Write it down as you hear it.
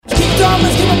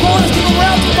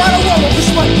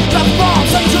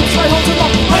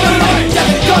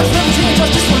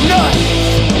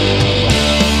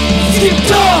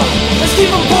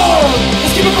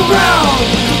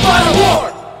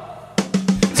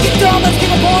let's keep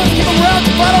them born, let's keep them around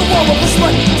to fight our war. We'll push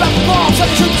away, drop the bombs,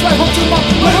 send the troops right home to mom.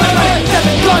 Right, death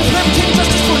and guns, liberty and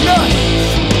justice for none.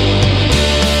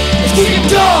 Let's keep them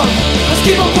dumb, let's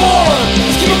keep them born,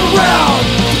 let's keep them around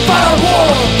to fight our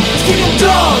war. Let's keep them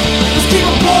dumb, let's keep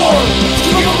them born, let's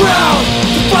keep them around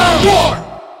to fight our war.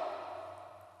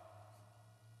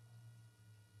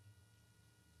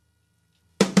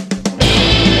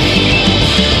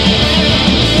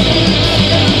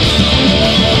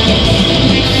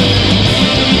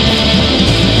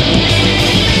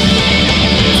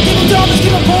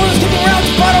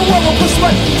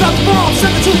 Drop the bomb,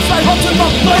 send the troops right home to mom.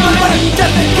 Right,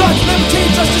 death and guns, liberty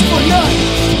and justice for none.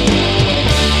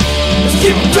 Let's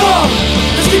keep them dumb,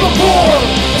 let's keep them poor,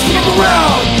 let's keep them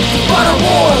around to fight our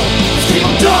war. Let's keep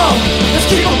them dumb, let's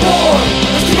keep them poor,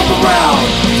 let's keep them around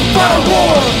to fight our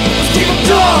war. Let's keep them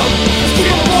dumb, let's keep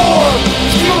them poor,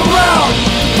 let's keep them around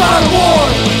to fight our war.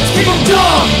 Let's keep them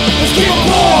dumb, let's keep them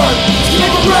poor, let's keep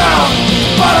them around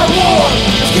to fight our war.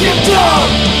 Let's keep them dumb,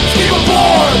 let's keep them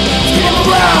poor, let's keep them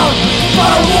around.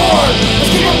 Fight our war,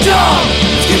 let's keep them dumb,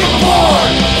 let's keep them poor,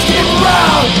 let's keep them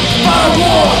around. Fight our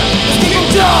war, let's keep them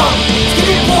dumb, let's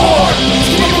keep them poor, let's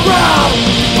keep them around.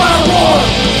 Fight our war,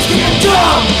 let's keep them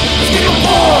dumb, let's keep them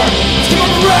poor, let's keep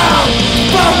them around.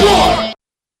 Fight our war.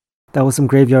 That was some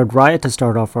Graveyard Riot to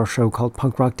start off our show called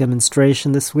Punk Rock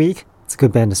Demonstration this week. It's a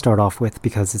good band to start off with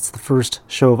because it's the first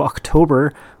show of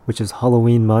October, which is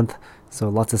Halloween month, so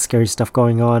lots of scary stuff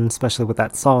going on, especially with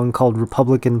that song called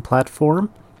Republican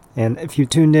Platform. And if you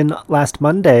tuned in last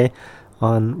Monday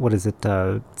on,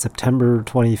 September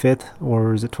 25th,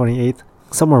 or is it 28th?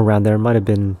 Somewhere around there, it might have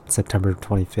been September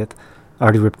 25th. I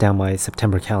already ripped down my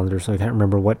September calendar, so I can't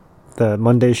remember what the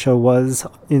Monday show was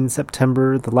in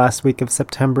September, the last week of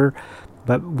September.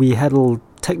 But we had a little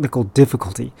technical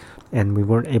difficulty, and we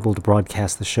weren't able to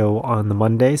broadcast the show on the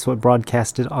Monday, so it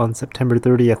broadcasted on September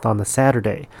 30th on the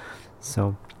Saturday.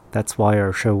 So that's why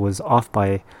our show was off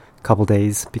by couple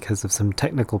days because of some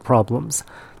technical problems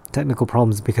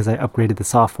because I upgraded the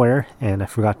software and I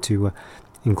forgot to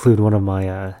include one of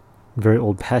my very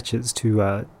old patches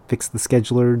to fix the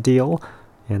scheduler deal.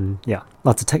 And yeah,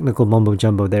 lots of technical mumbo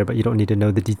jumbo there, but you don't need to know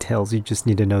the details. You just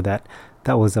need to know that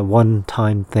that was a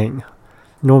one-time thing.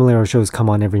 Normally our shows come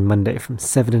on every Monday from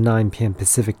 7 to 9 p.m.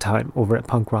 Pacific time over at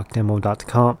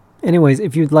punkrockdemo.com. Anyways,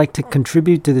 if you'd like to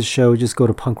contribute to the show, just go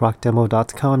to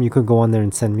punkrockdemo.com. You could go on there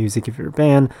and send music if you're a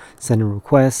band, send in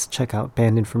requests, check out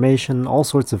band information, all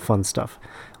sorts of fun stuff,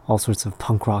 all sorts of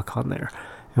punk rock on there.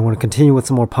 And we're going to continue with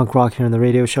some more punk rock here on the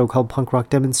radio show called Punk Rock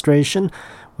Demonstration.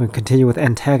 We're going to continue with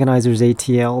Antagonizers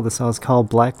ATL. The song is called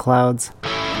Black Clouds.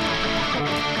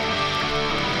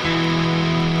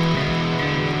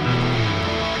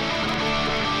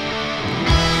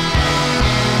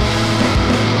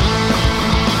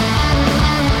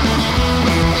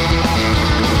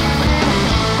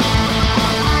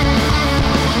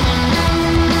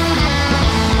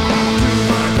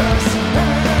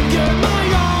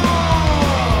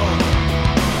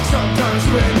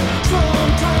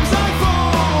 Sometimes I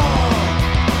fall,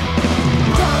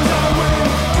 sometimes I win,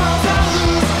 sometimes I lose.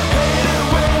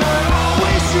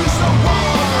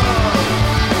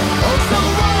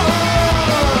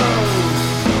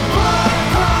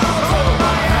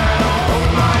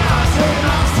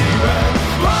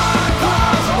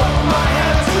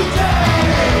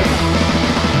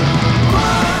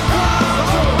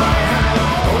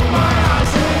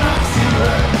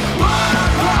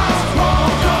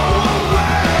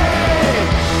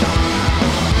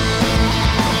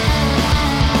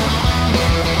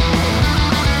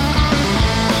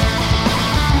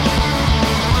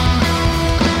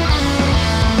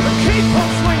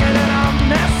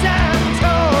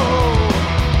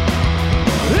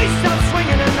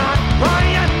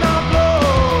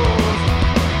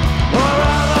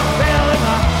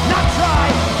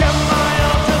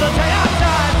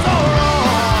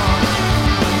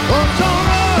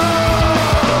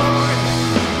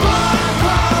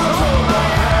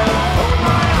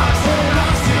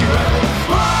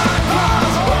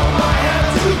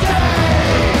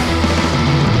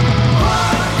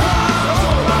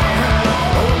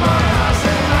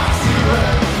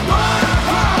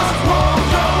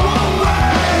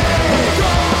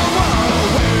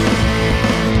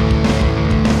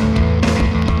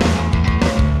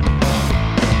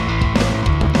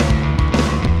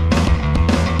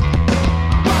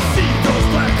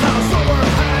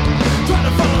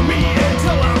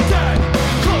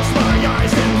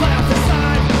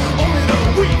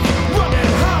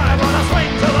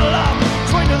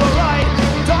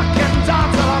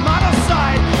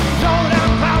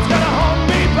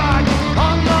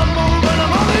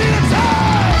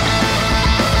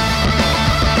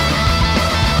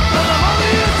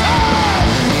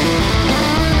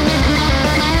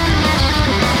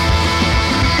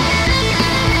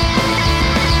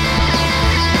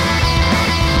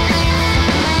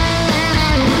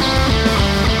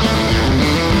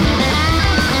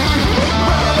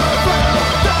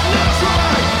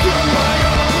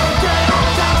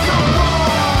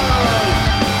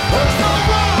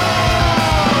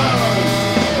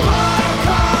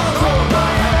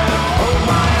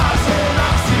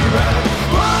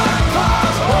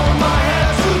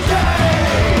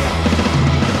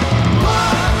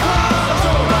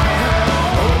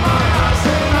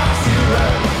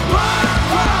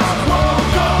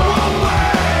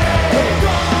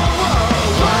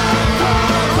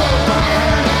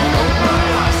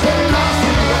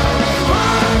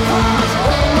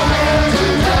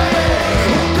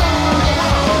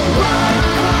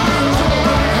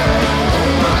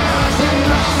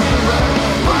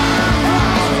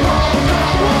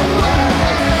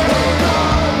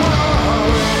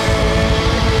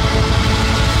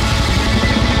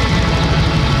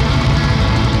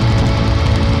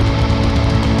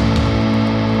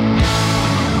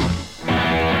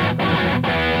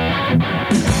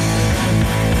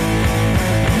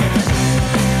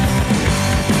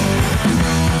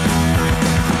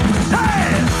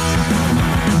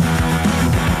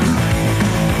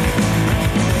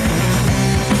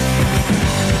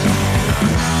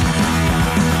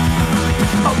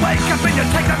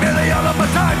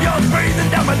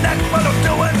 breathing down my neck, but I'm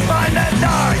doing fine and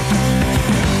I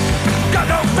got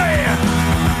no fear.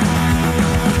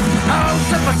 I'll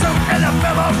set my suit and I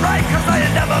feel alright, cause I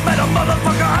had never met a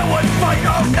motherfucker I would fight,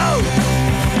 oh no.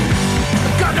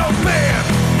 Got no fear.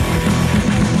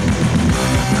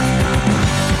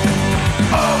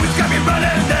 Always got me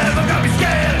running, never got me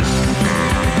scared.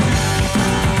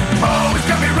 Always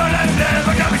got me running,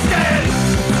 never got me scared.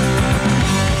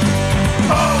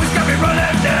 Always got me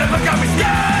running, never got me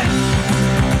scared.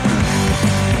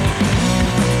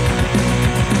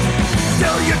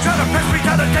 Still you try to press me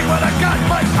down to take what I got,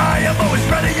 but I am always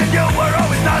ready and you were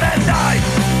always not, and I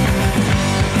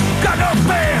got no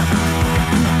fear.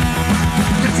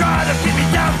 You try to keep me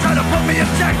down, try to put me in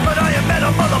check, but I am not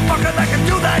a motherfucker that can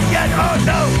do that yet, oh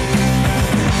no.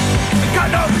 Got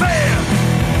no fear.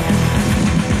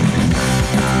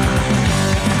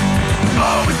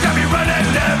 Always got me running,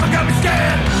 never got me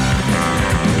scared.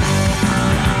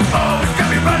 Always got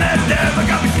me running, never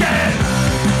got me scared.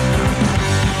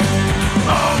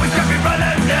 Always got me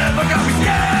running, never got me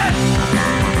scared.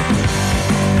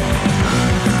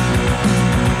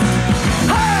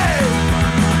 Hey!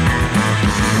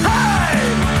 Hey!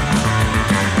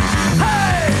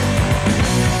 Hey!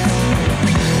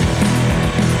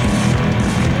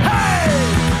 Hey! Hey!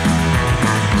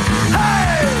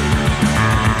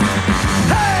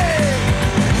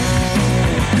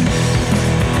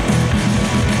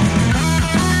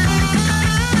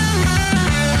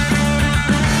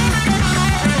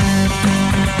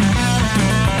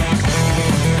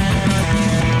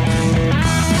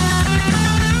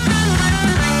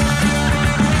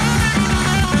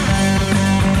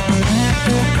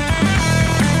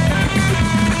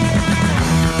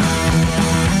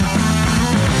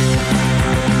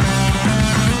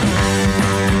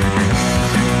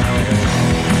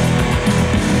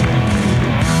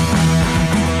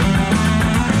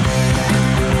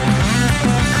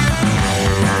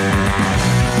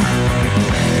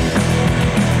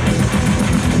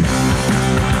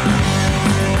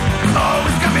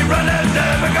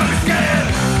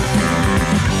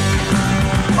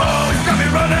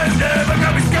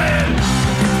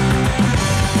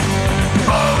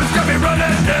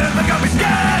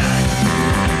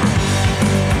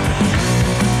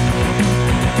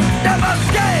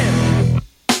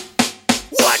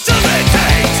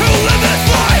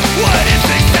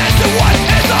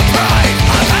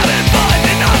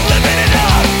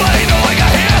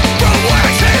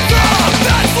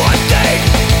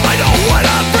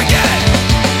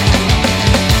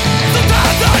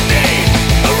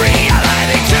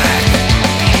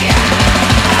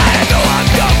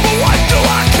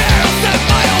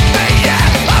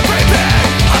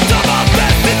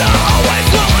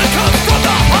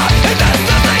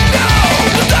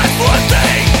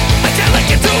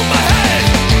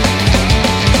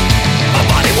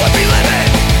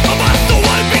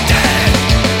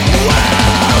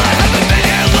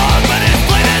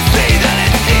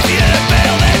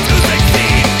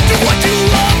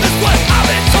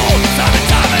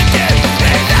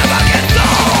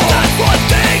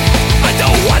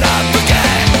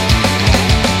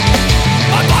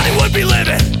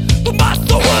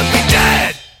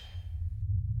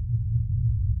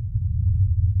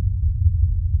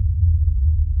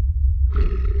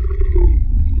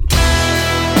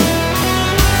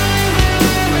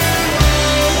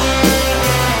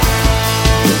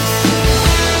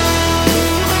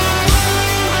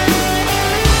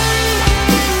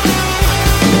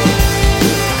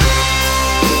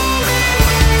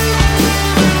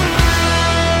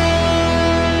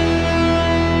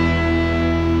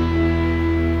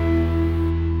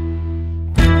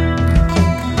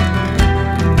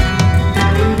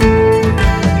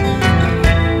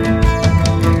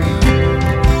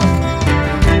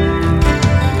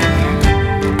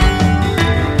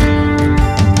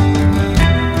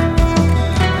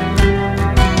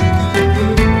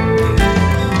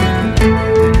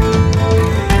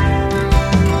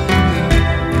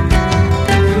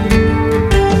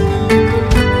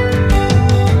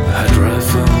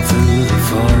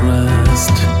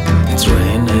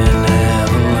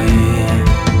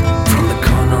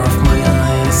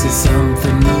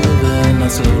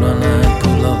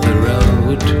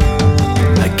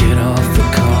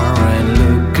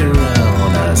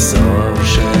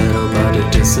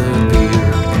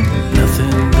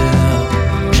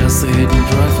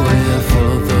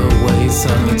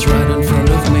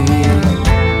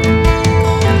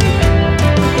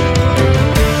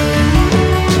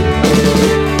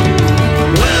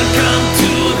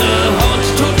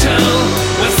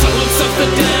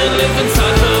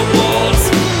 Inside the walls.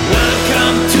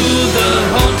 Welcome to the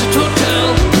haunted hotel.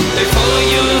 They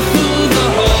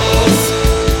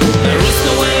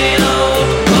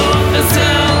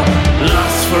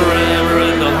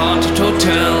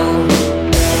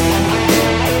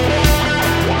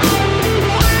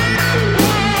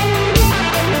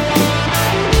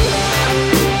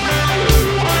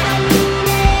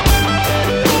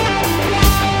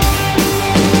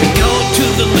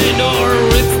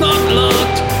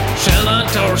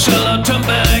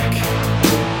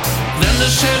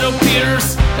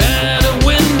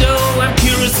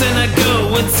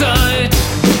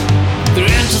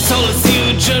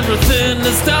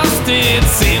It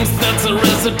seems that the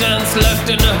residents left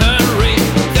in a hurry.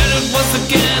 There it was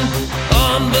again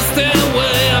on the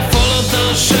stairway. I followed the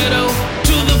shadow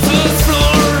to the first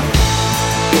floor.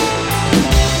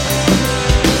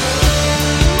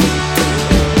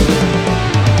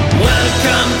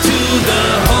 Welcome to the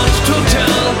haunted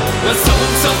hotel, where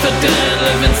souls of the dead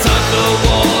live inside the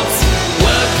walls.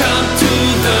 Welcome to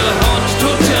the haunted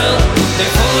hotel. They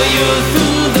follow you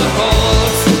through the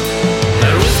halls.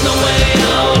 There is no way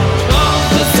out of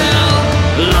the cell.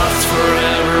 Lost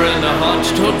forever in a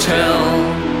haunted hotel.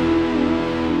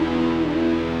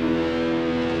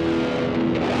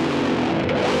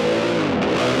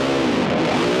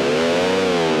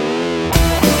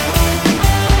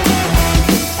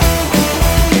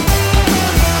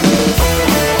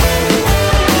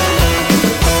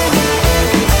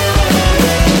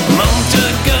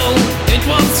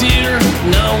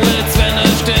 Now it's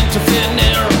vanished into thin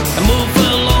air. I move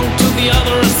along to the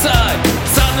other side.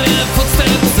 Suddenly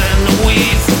footsteps and a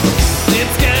wheeze.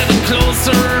 It's getting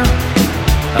closer.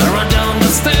 I run down the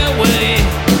stairway.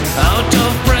 Out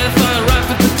of breath I arrive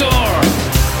at the door,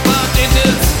 but it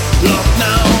is locked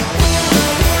now.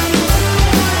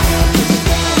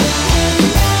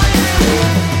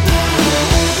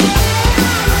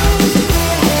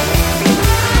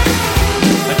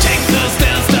 I take the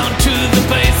stairs down to the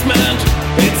basement.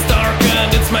 It's dark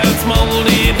and it smells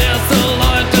moldy. There's a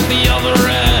light at the other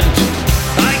end.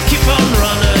 I keep on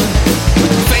running,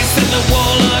 facing the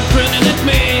wall, grinning at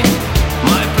me.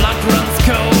 My blood runs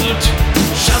cold.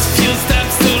 Just few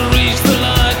steps to reach the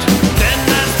light. Then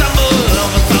I stumble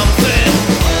over something.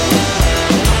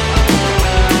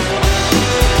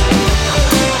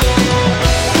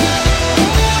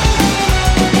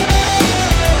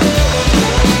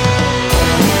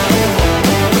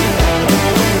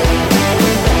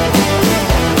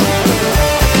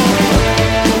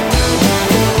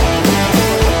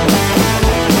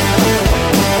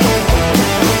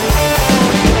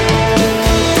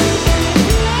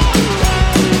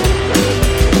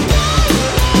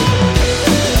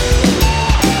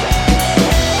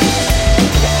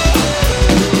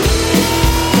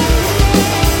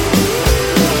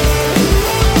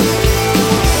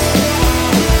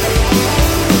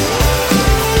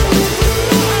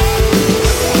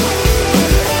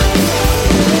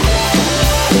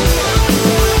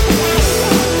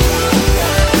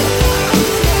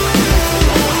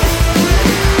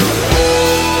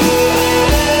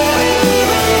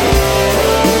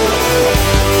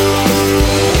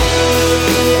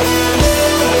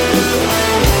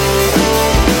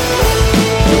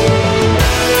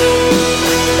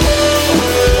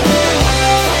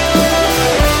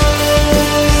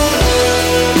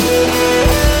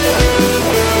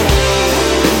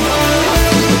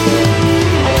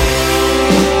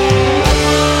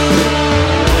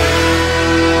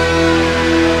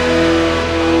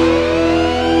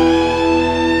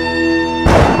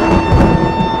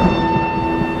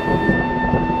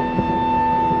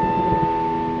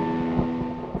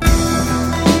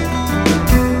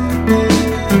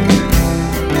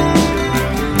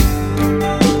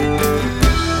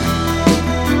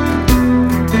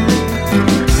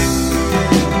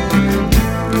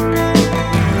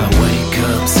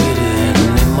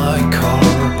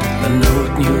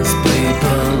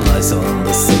 On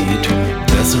the seat,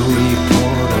 there's a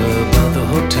report about the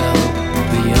hotel.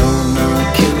 The owner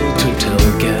killed hotel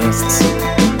guests,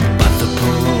 but the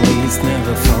police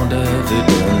never found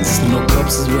evidence. No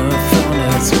corpses were found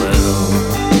as well.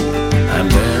 I'm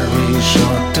very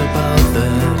shocked about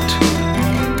that,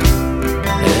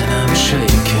 and I'm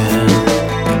shaking.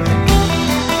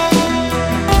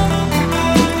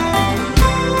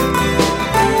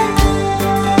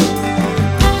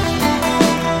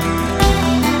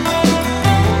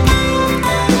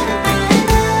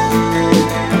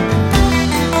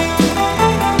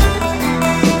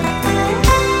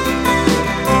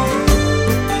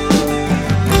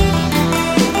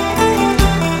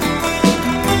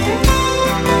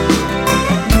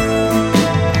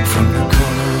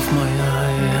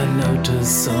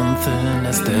 Something,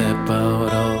 I step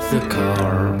out of the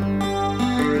car.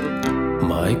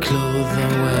 My clothes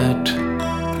are wet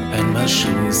and my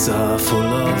shoes are full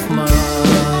of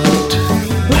mud.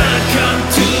 Welcome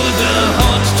to the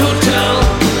haunted hotel,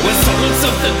 where souls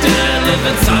of the dead live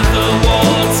inside the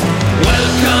walls.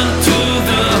 Welcome to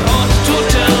the haunted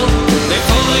hotel. They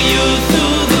follow you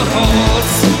through the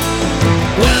halls.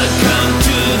 Welcome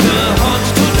to the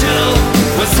haunted hotel,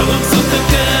 where souls of the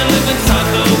dead live inside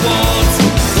the walls.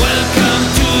 Welcome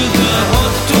to the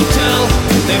haunted hotel.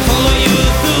 They follow you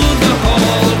through the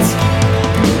halls.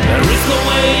 There is no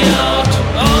way out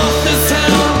of this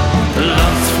hell.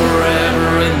 Lost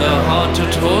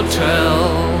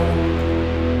know.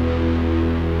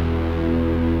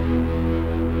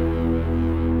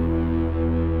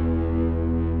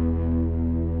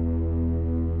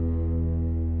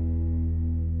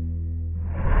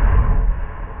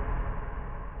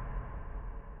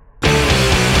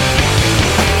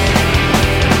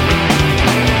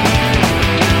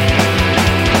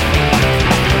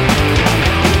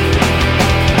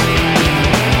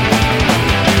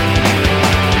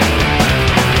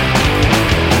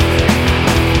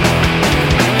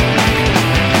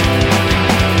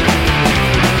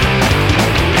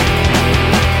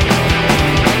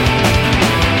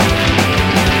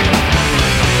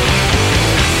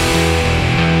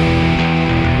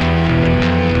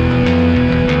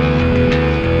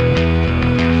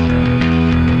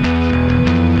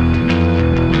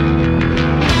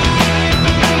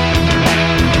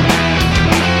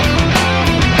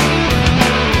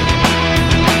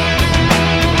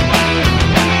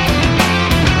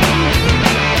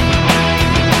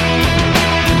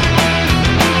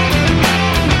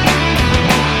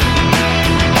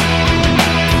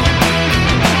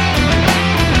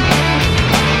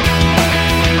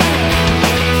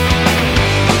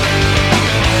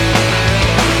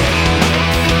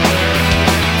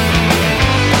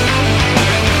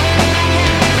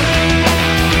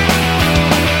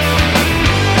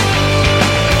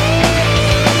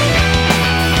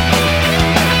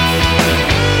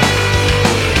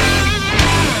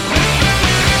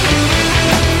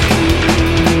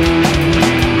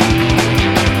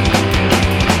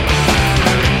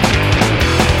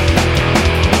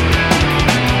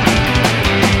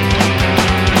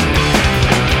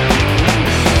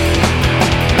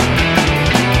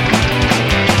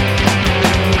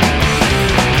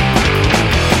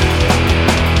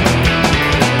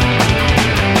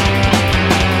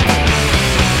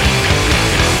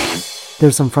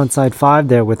 There's some Frontside 5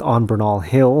 there with On Bernal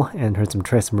Hill, and heard some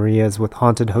Tres Marias with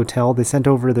Haunted Hotel. They sent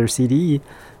over their CD,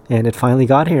 and it finally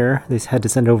got here. They had to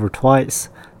send it over twice,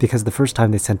 because the first time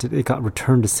they sent it, it got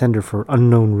returned to sender for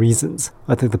unknown reasons.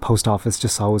 I think the post office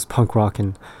just saw it was punk rock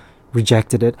and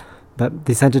rejected it. But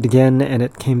they sent it again, and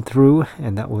it came through,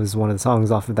 and that was one of the songs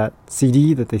off of that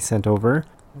CD that they sent over.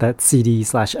 That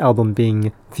CD/album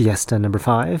being Fiesta No.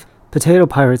 5. Potato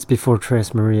Pirates before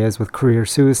Tres Marias with Career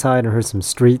Suicide, and heard some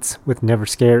Streets with Never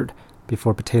Scared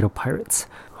before Potato Pirates.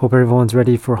 Hope everyone's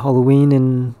ready for Halloween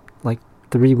in like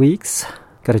 3 weeks.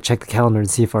 Gotta check the calendar and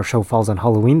see if our show falls on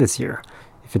Halloween this year.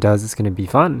 If it does, it's gonna be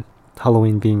fun.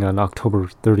 Halloween being on October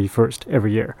 31st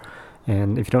every year.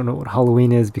 And if you don't know what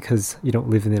Halloween is because you don't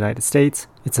live in the United States,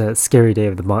 it's a scary day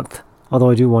of the month.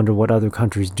 Although I do wonder what other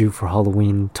countries do for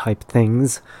Halloween type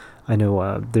things. I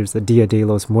know there's the Dia de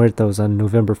los Muertos on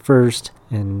November 1st,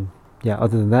 and yeah,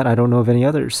 other than that, I don't know of any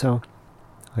others, so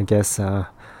I guess they're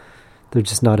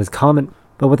just not as common.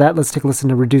 But with that, let's take a listen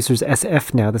to Reducers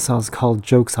SF now. The song's called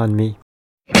Joke's on Me.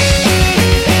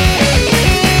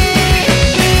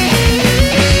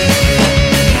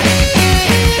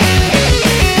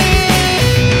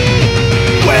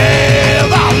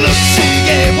 Well, our look she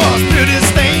gave was pretty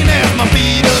stained as my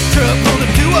beat up truck pulled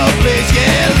into a place.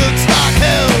 Yeah, looks like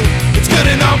hell. It's good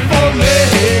enough for me.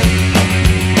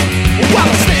 While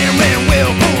the steering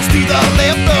wheel pulls to the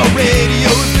left, the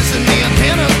radio's missing the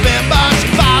antennas bent by. She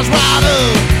fires right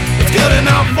up. It's good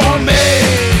enough for me.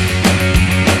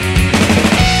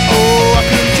 Oh, I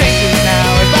could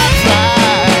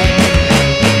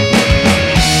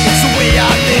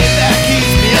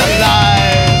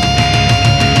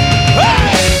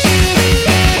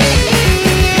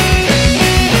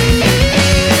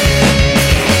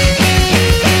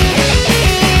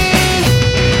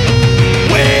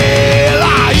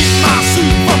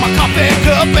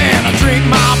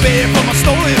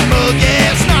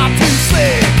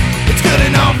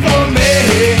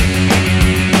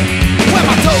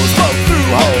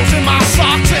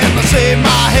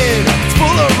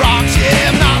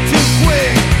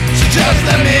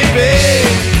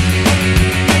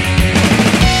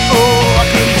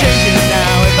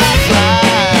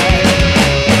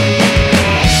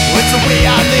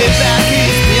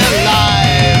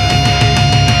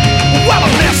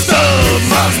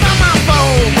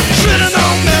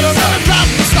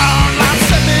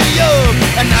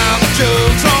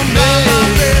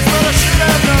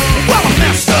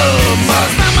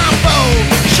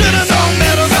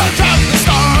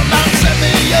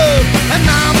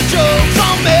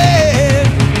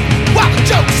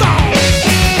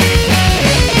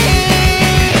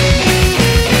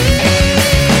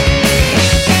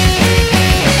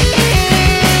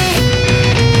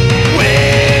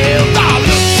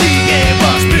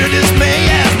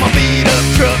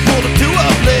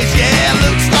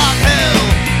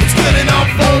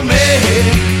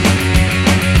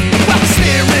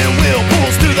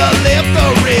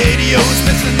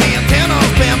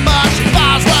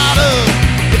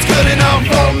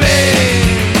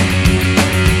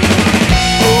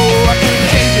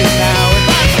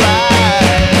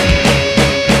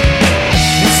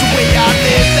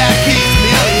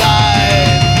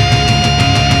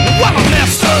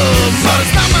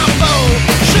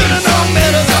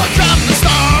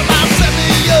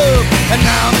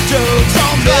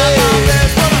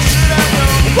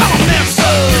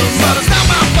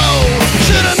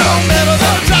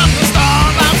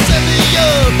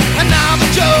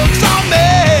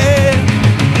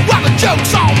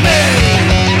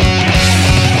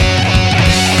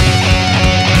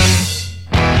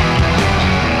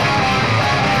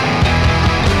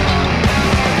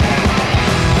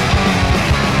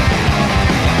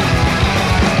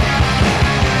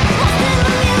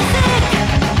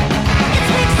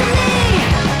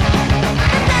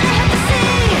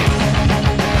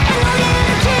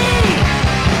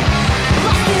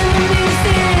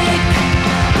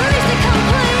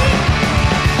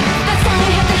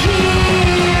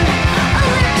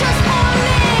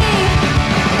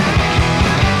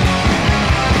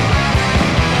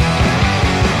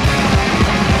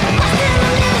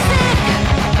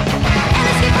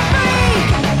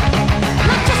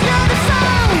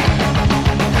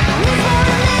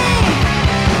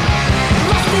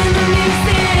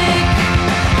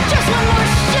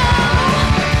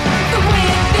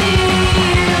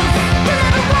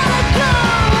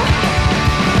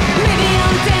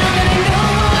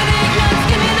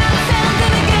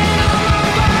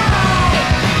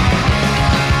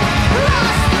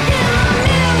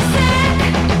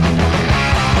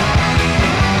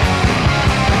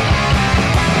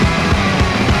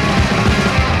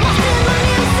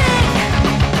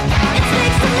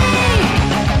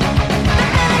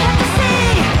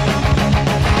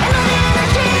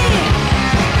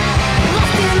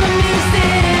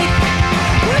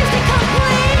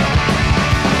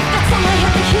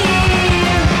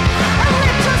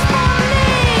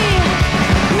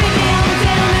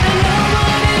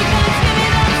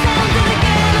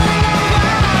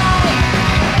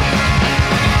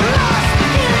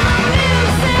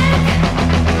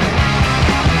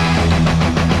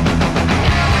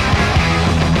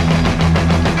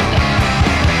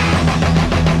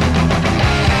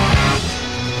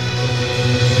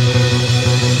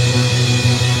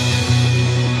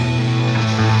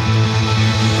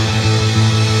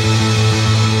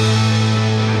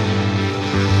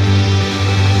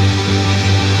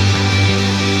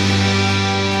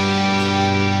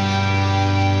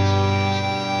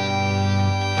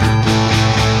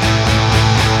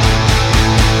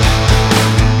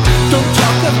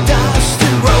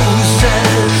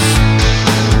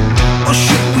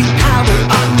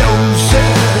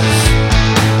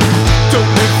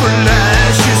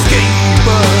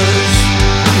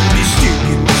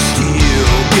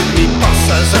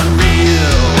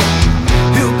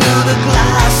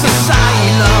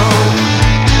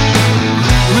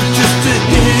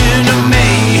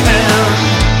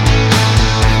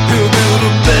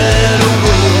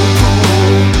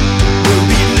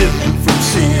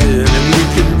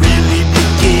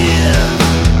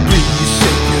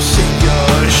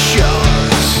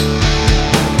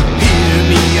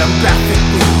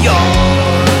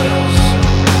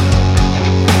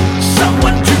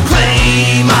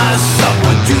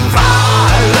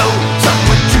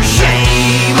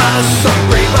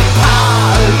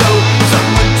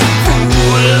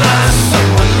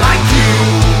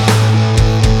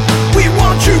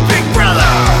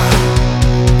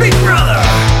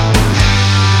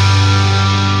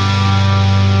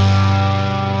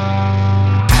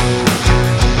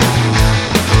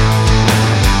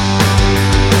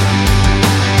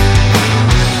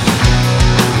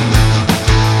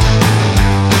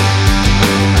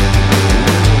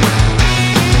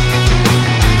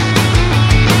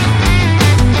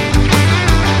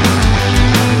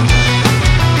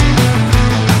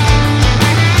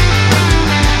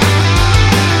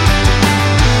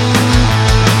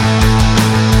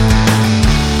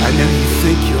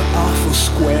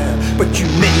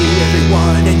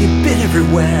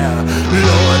swear,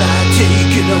 Lord, I'd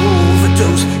take an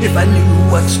overdose if I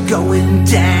knew what's going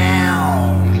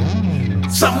down.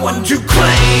 Someone to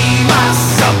claim us,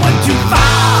 someone to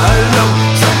follow,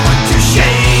 someone to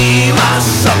shame us,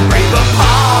 some brave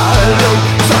Apollo,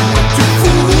 someone to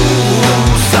fool,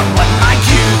 someone like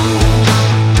you.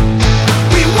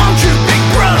 We want you, big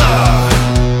brother,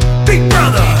 big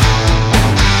brother.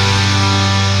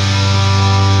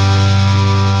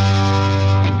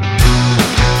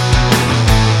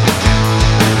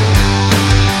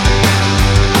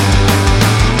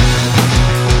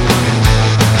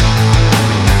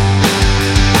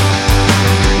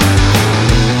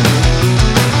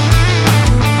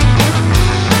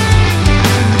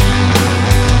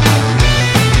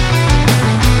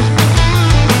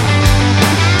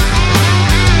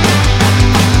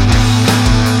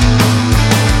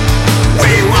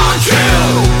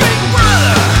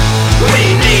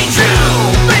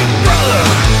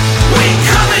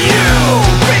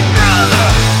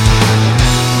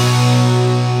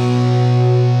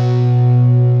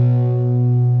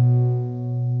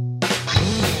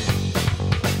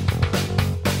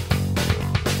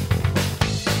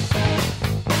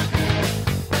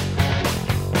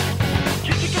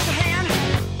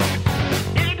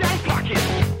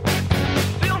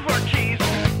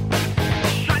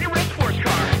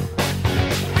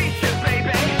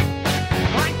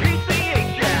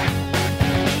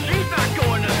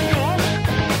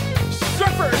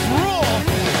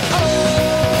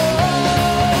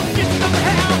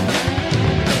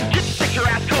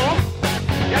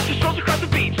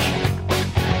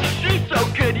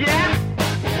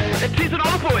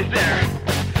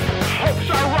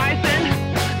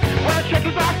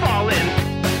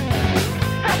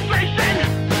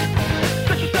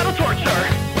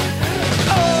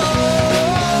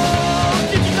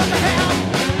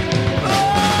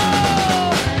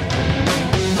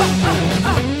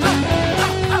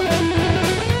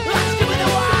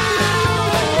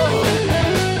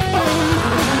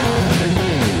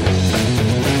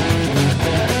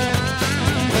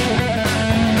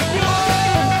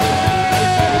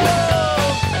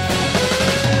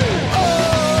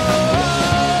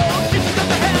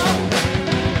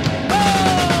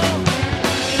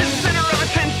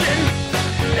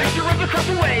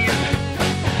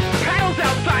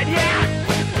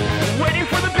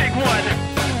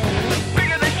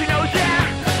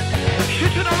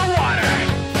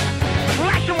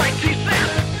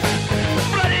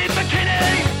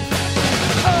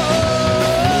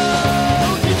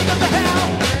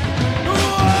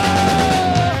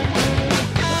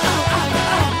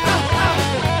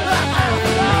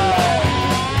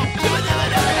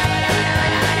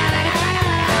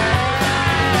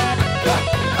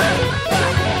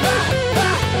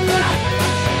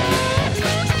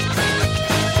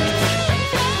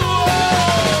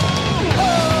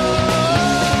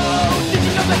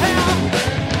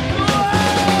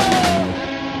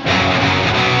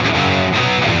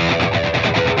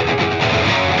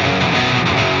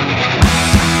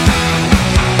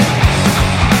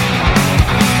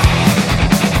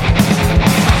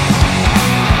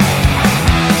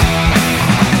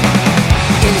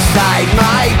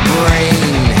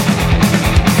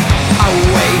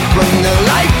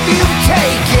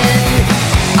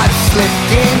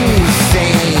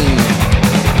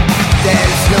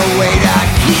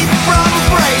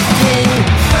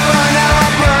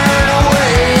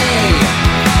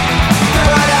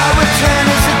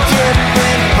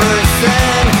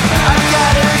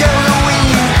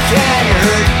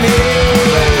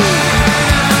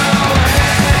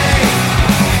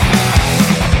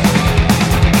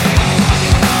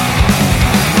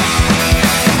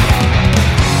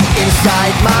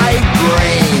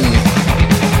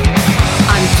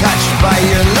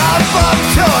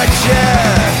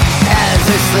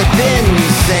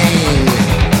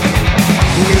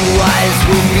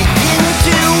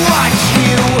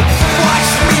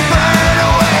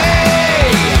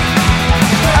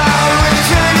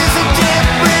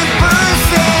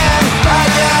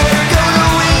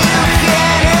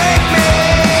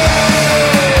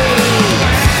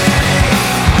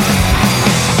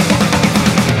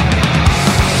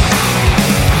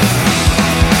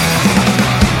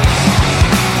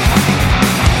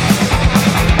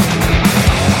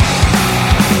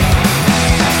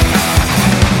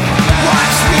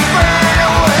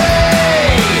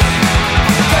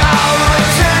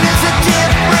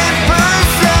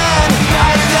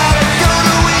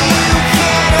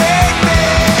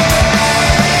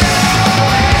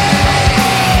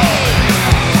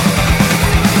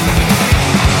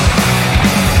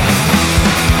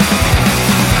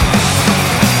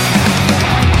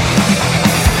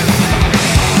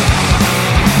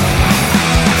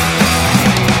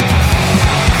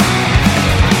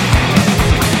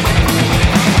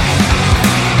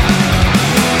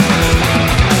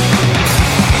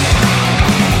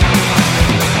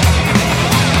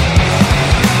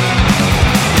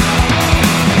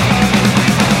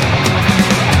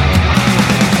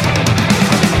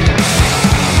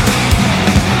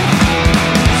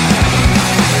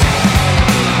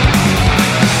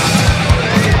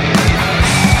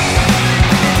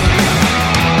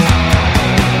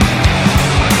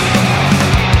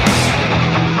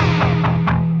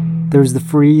 There's The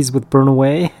Freeze with Burn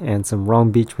Away, and some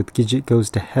Wrong Beach with Gidget Goes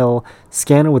to Hell,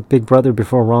 Scanner with Big Brother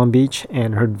before Wrong Beach,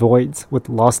 and Heard Voids with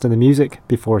Lost in the Music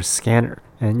before Scanner.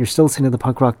 And you're still listening to the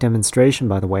punk rock demonstration,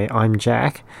 by the way. I'm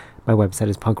Jack. My website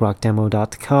is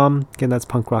punkrockdemo.com. Again, that's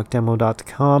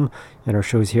punkrockdemo.com. And our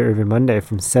show's here every Monday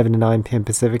from 7 to 9 p.m.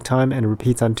 Pacific Time, and it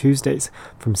repeats on Tuesdays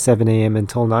from 7 a.m.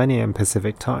 until 9 a.m.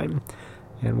 Pacific Time.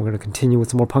 And we're going to continue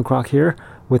with some more punk rock here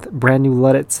with Brand New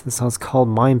Luddits. The song's called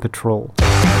Mind Patrol.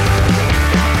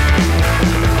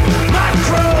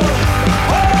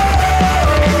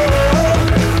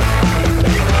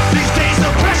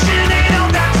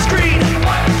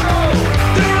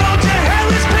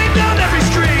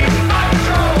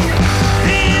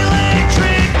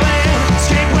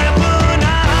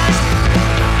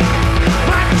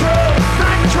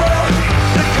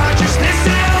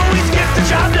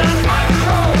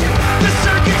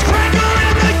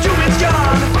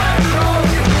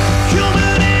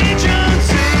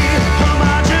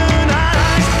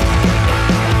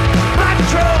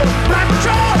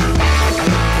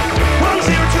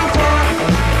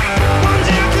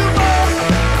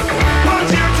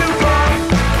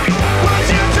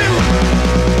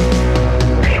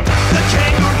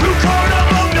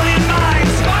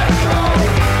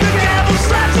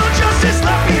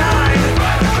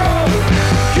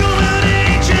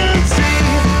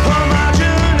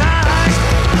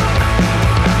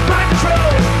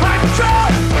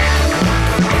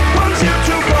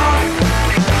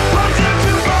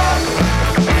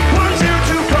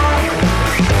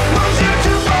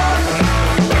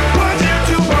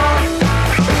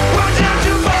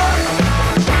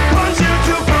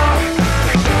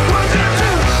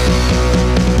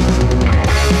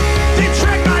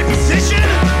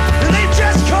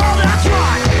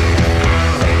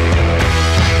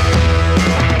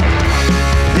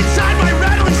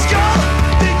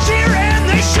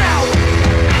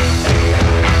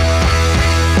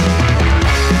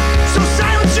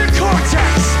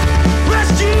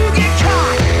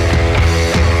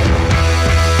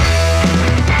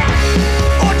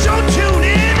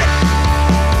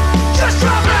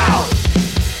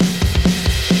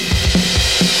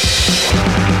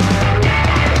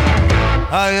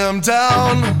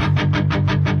 Down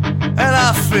and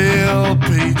I feel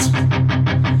beat.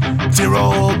 Dear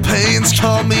old pains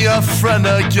call me a friend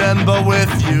again, but with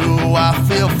you I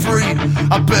feel free.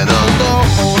 I've been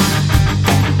alone,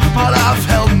 but I've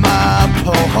held my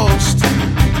post.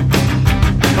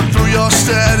 But through your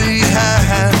steady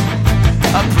hand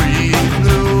I breathe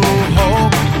new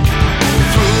hope.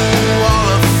 Through all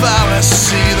the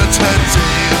fallacy that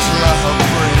today's love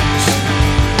brings,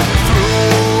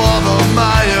 through all the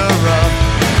mire of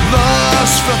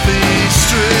lost filthy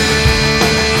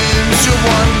streams, you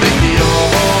want me all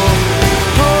over.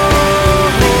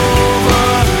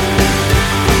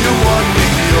 You want me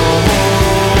all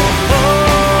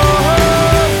over.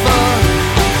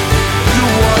 You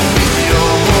want me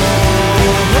all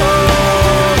over.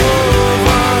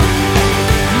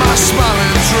 My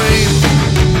smiling dream,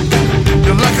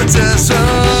 you're like a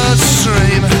desert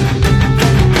stream,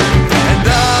 and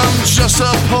I'm just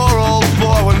a poor old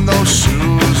boy with no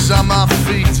shoes on my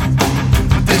feet.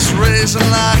 But this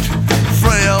raisin-like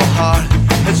frail heart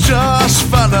has just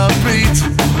found a beat.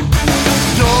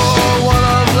 You're one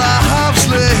of life's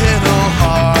little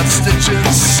heart-stitching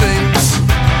seams.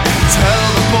 Tell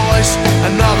the boys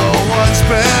another one's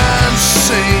been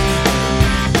seen.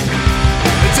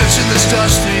 Attention this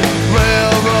dusty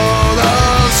railroad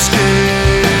of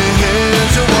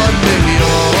skins. You want me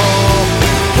all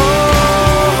over.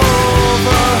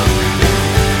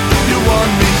 You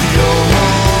want me all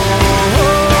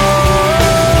over.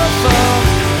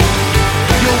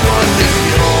 You want me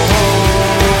all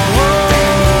over.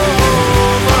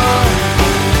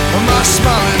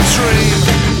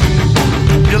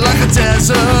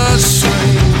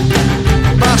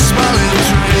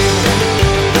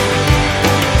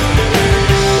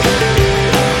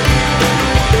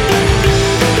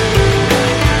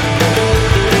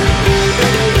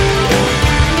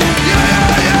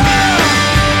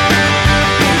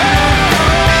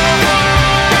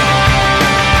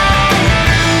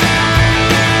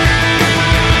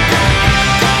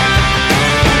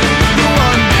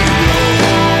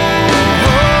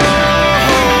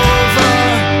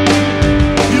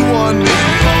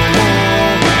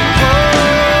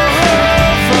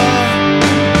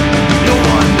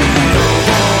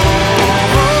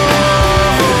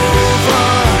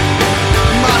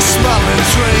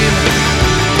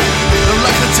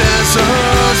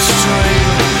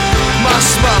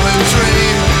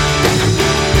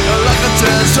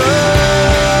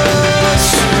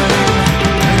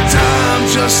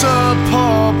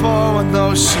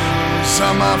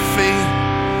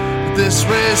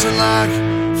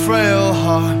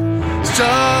 are. It's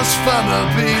just fun to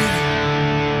be.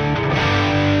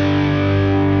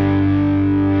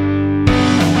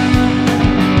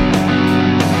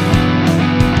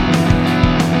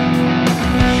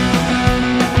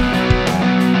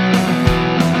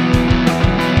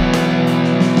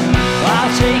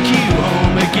 I'll take you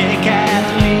home again,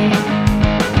 Kathleen.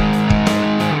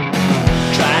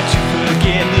 Try to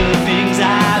forget the things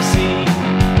I've seen.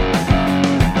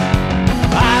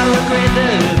 I regret the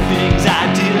things I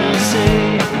didn't say.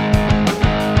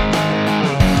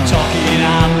 Talking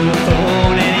on the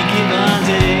phone any given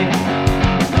day.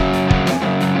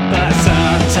 But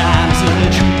sometimes the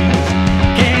truth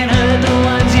can hurt the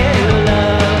ones you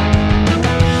love.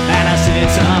 And I said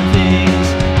some things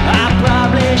I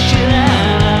probably shouldn't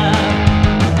have.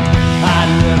 I'd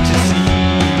love to see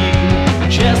you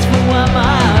just for one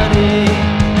more day,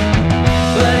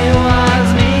 but it was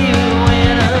me who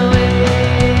went away.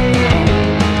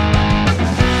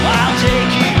 I'll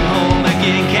take you home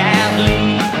again,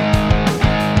 Kathleen.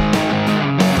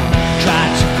 Try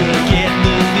to forget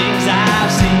the things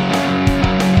I've seen,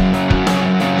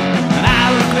 and I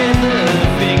regret the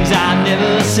things I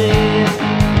never said.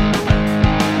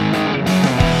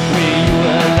 When you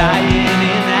were lying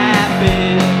in that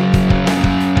bed,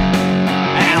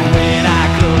 and when I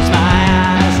close my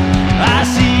eyes, I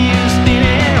see you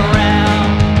spinning around,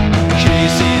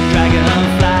 chasing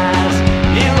dragonflies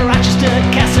in Rochester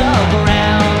Castle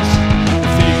grounds.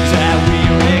 Things that we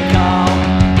recall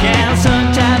can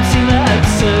sometimes seem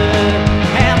absurd,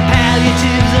 and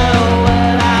palliatives are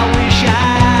what I wish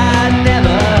I'd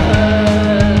never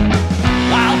heard.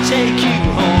 I'll take you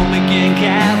home again,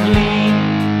 Kathleen.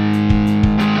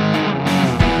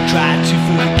 Try to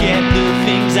forget the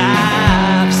things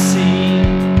I've seen.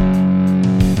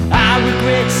 I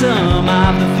regret some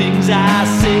of the things I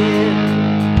said.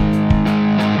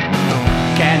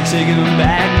 Can't take them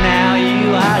back now,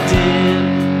 you are dead.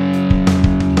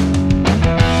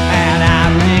 And I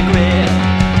regret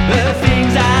the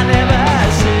things I never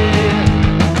said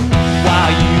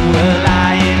while you were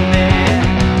lying there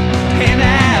in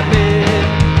that bed.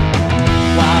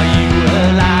 While you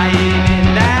were lying in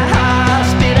that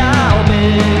hospital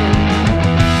bed.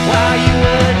 While you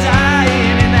were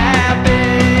dying in that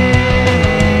bed.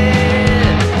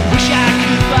 Wish I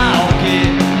could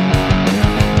forget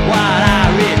what I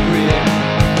regret.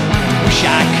 Wish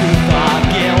I could forget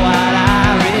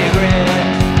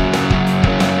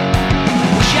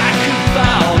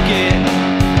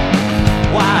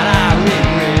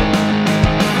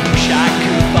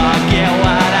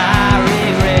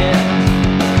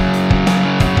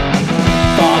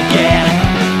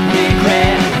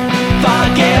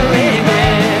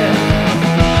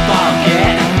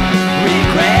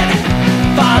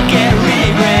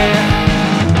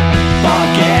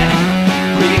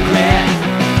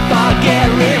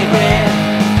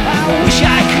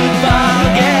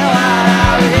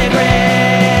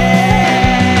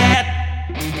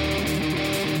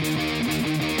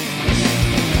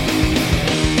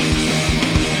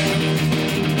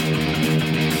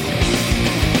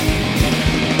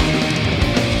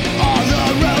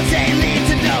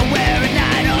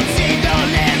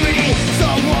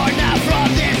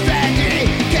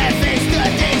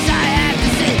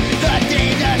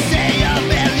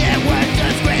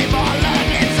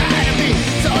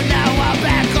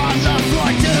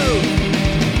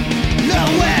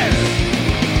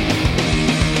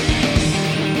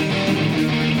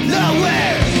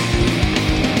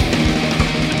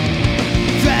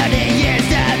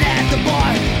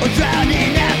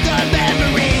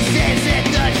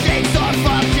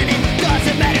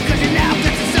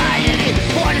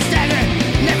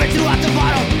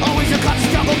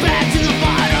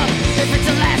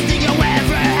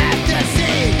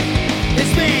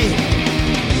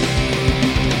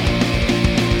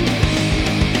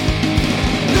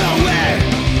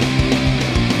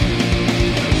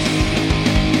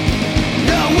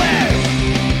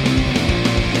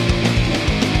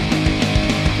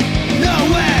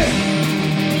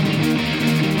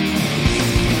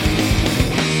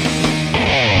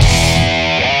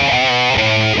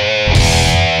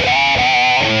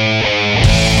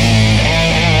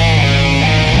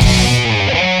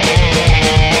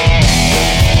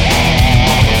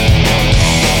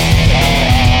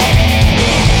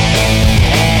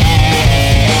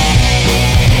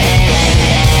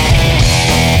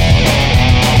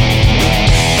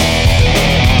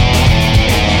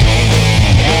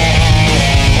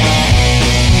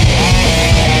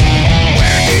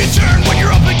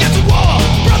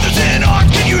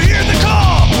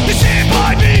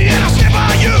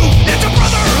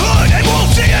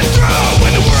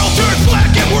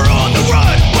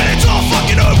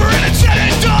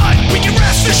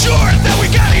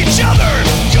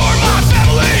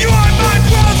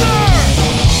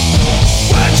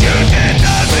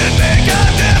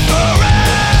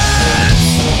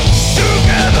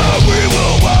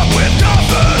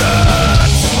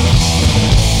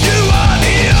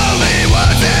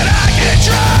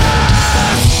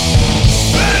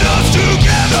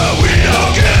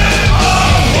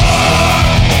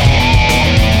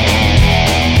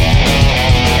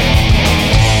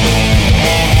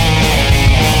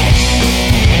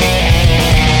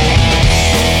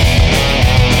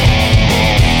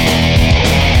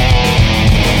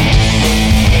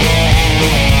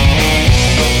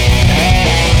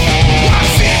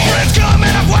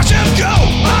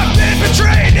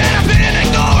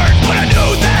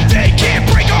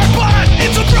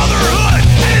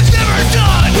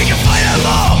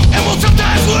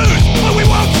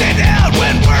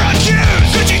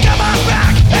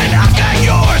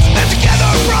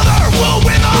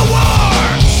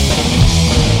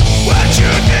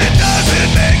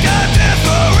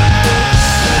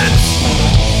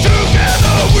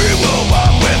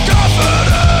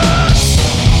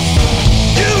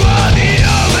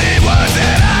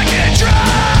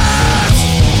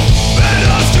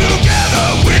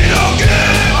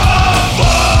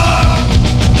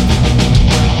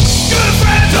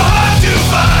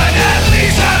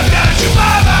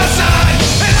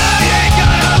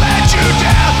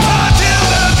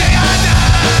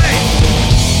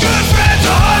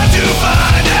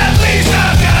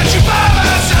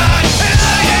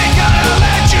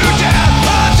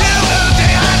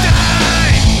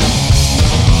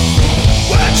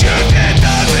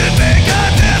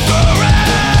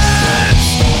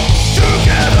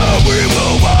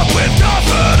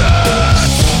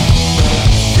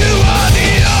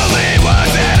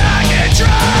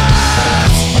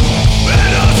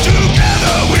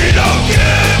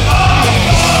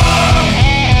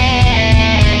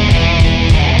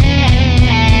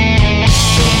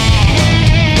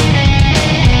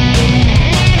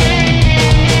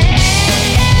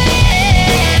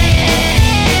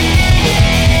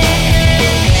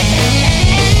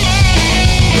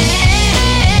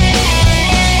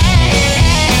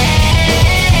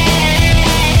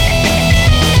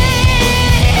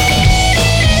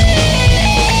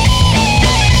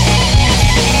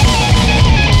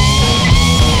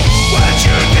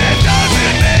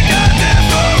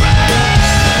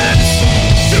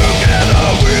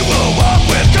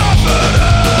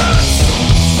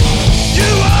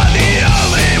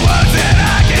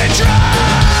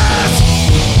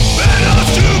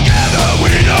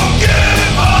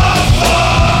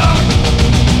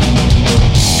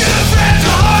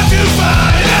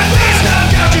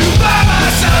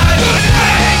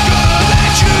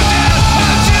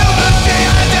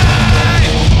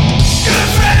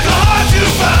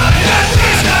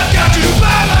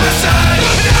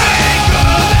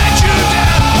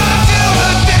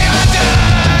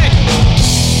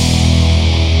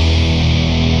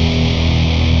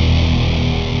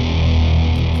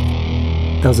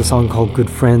That was a song called Good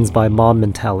Friends by Mob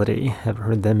Mentality. Haven't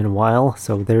heard them in a while,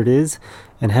 so there it is.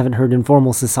 And haven't heard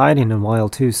Informal Society in a while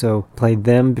too, so played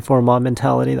them before Mob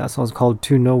Mentality. That song's called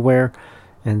To Nowhere.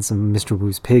 And some Mr.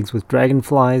 Wu's Pigs with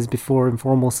Dragonflies before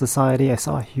Informal Society. I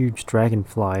saw a huge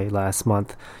dragonfly last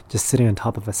month just sitting on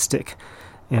top of a stick,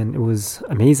 and it was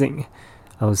amazing.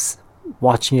 I was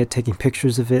watching it, taking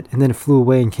pictures of it, and then it flew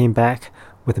away and came back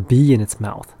with a bee in its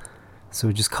mouth. So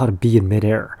it just caught a bee in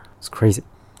midair. It's crazy.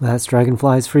 That's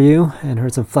Dragonflies for you, and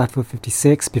heard some Flatfoot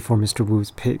 56 before Mr. Wu's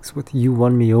Pigs with You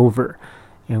Won Me Over.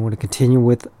 And I'm going to continue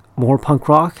with more punk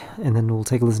rock, and then we'll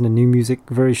take a listen to new music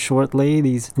very shortly,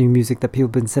 these new music that people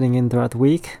have been sending in throughout the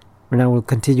week. Right now we'll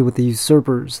continue with the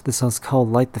Usurpers. This song's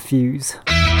called Light the Fuse.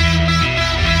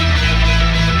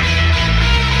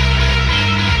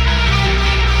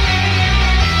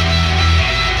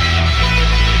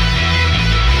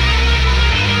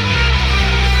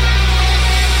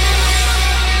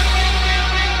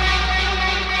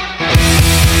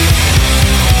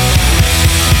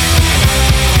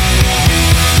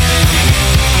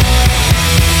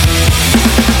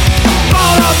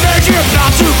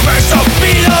 Not to face, so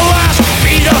be the last,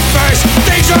 be the first.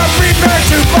 Things are prepared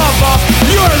to bump off.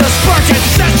 You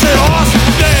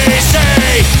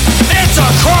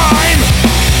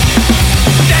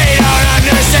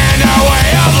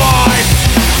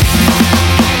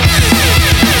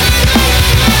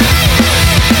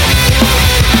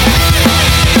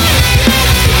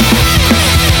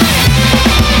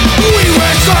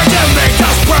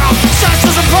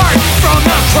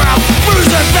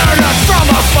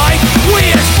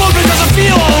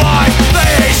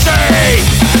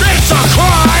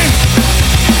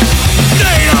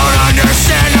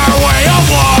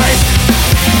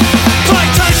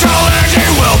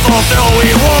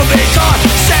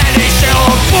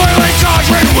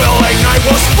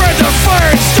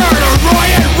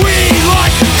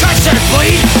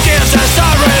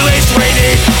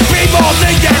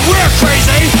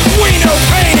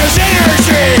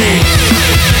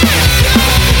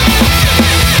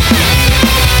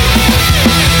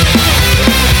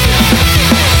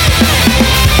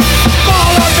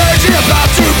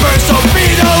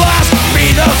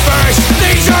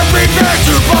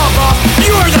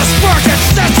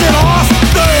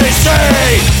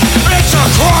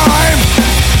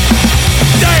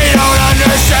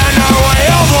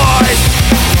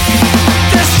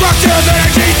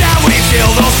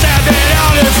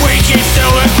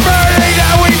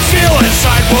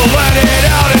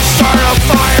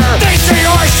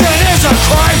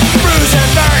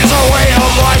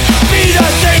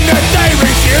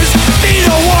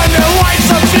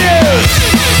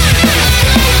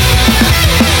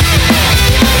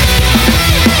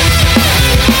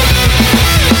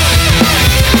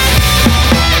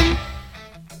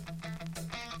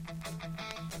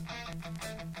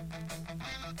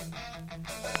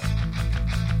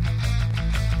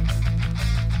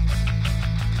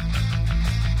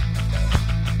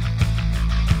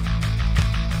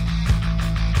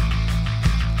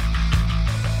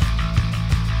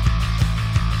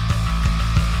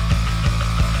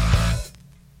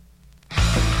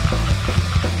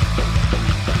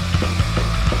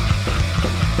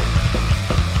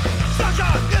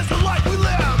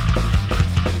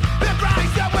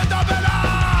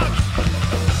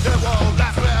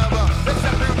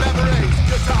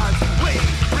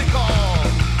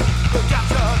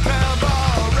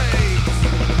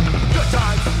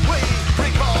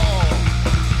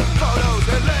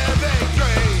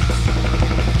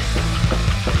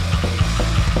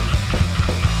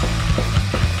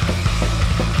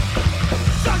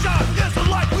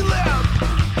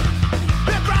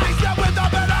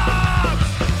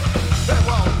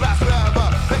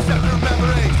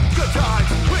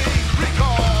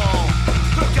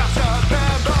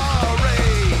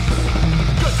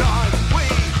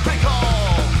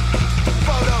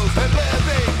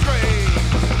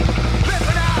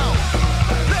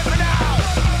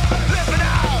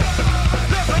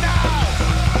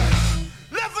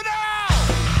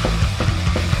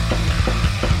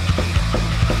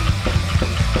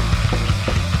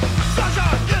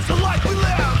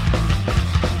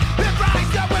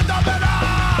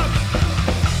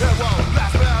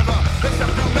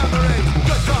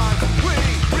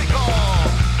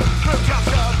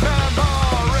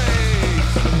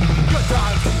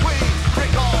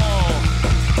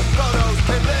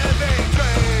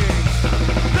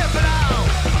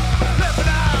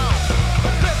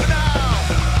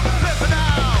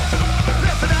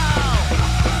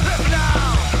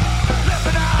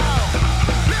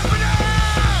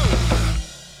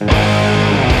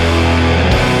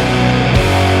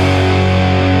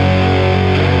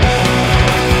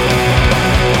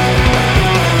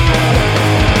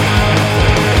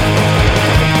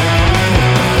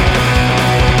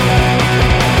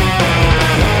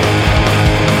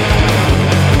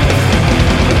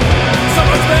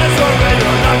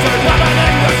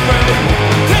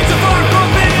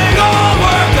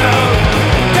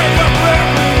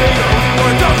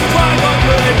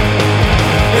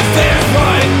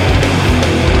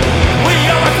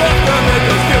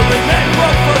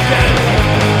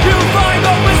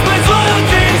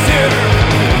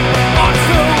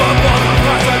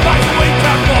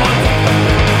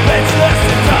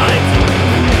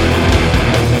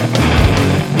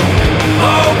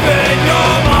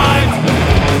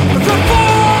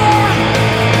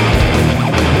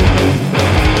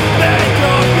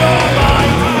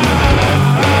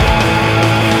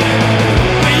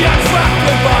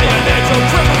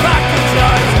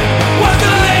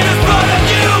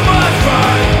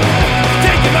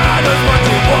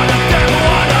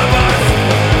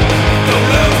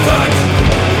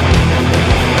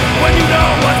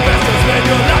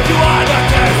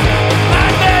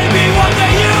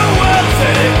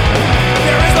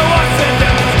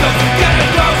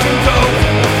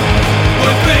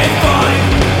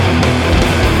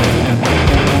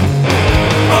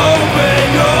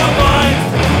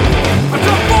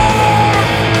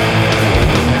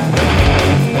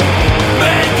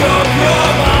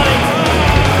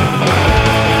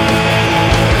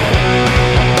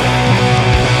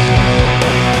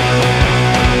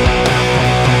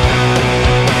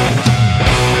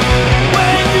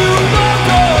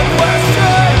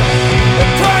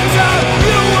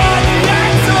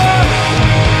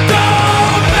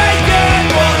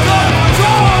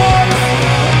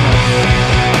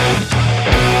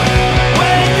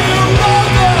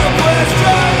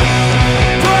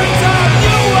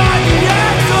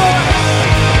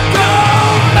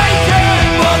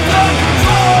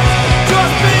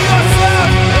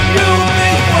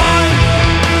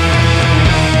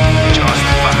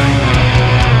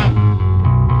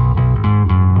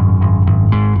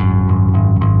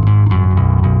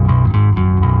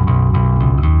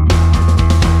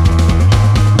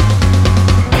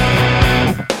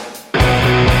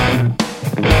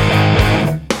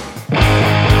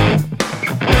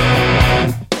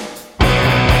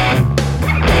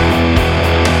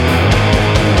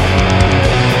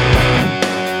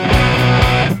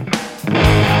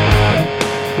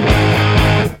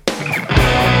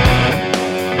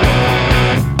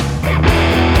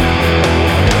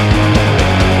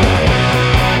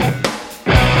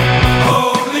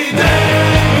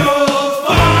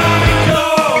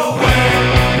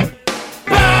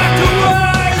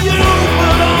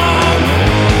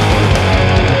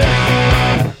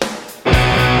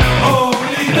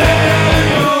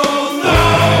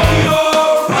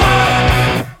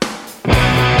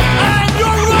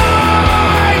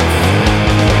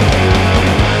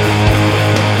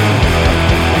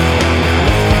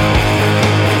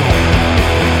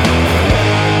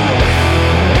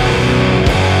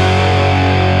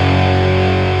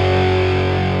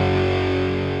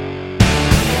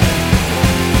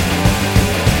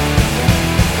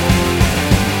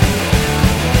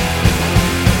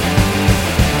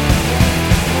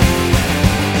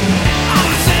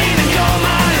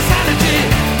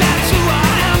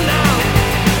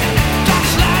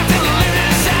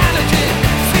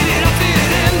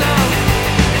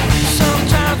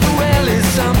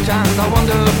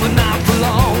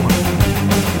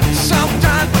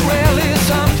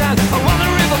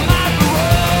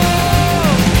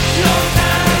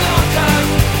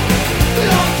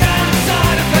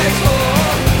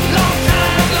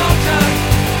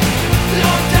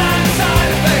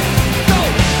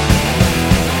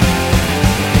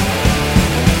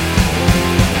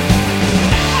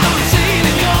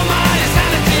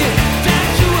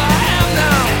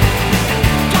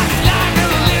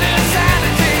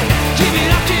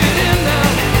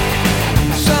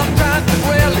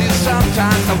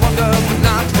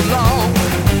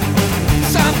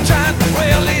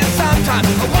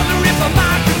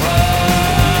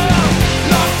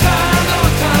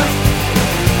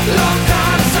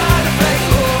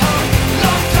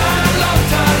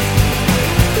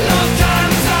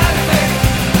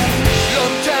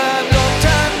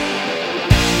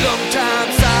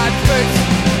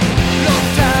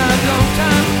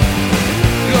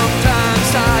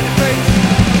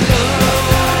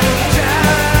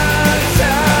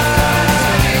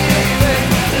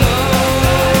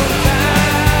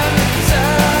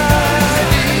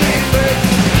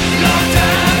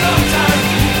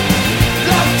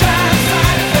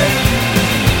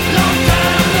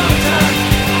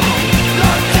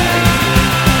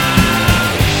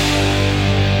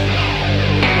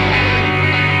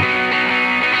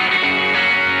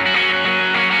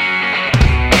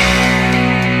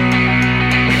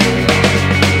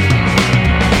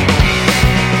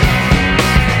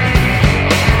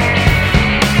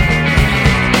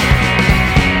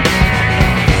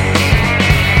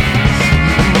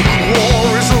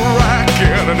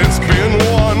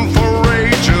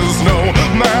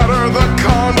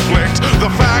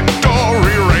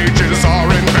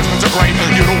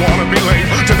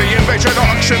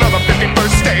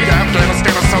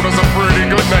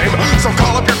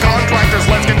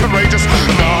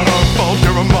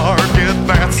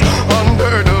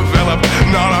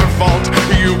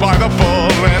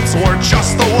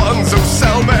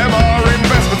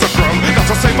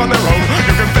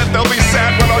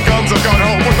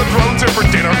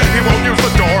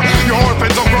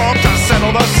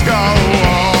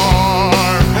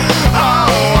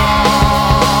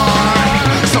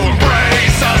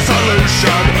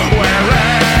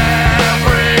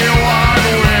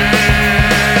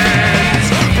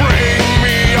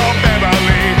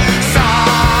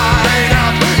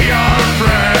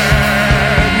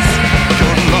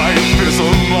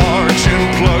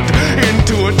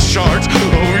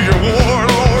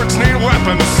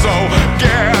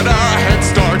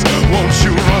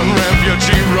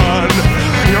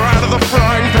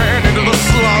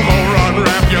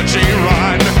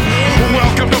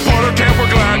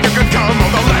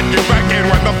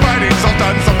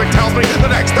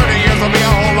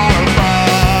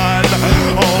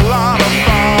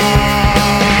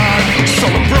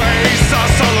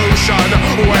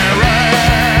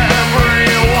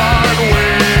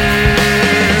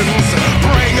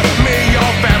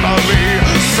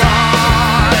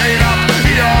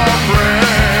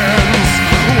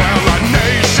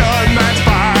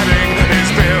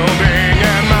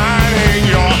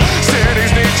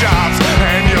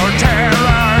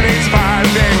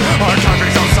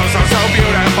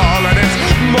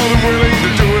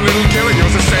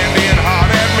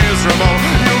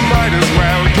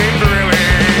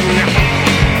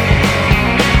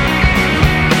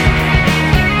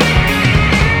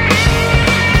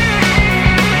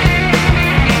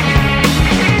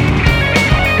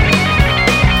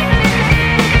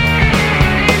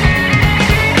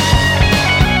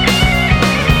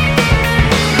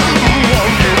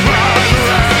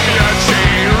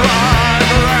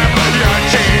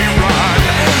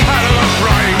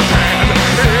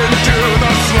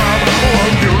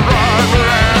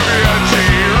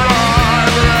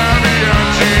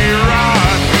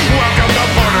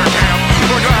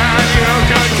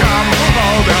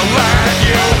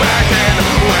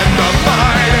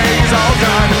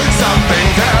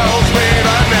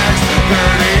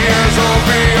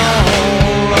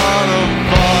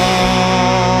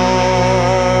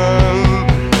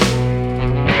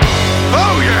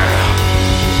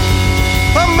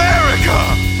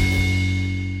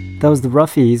That was the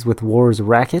Ruffies with War's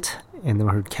Racket, and then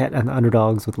we heard Cat and the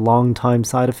Underdogs with Long Time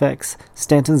Side Effects,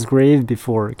 Stanton's Grave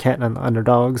before Cat and the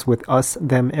Underdogs with Us,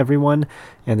 Them, Everyone,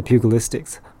 and the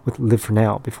Pugilistics with Live For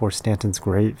Now before Stanton's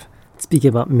Grave. Speaking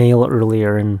about mail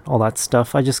earlier and all that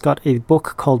stuff, I just got a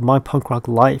book called My Punk Rock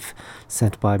Life,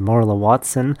 sent by Marla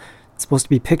Watson. It's supposed to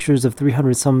be pictures of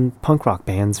 300-some punk rock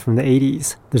bands from the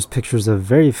 80s. There's pictures of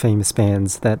very famous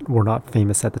bands that were not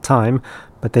famous at the time,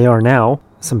 but they are now.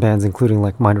 Some bands including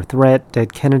like Minor Threat,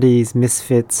 Dead Kennedys,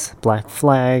 Misfits, Black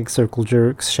Flag, Circle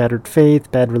Jerks, Shattered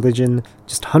Faith, Bad Religion,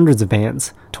 just hundreds of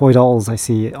bands. Toy Dolls I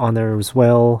see on there as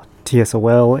well,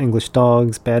 TSOL, English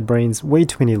Dogs, Bad Brains, way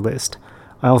too many list.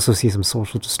 I also see some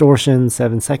Social Distortion,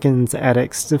 7 Seconds,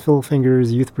 Addicts, Stiffle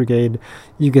Fingers, Youth Brigade.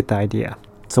 You get the idea.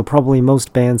 So probably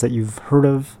most bands that you've heard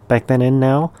of back then and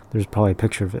now, there's probably a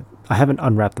picture of it. I haven't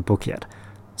unwrapped the book yet,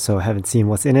 so I haven't seen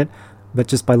what's in it, but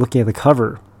just by looking at the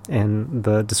cover and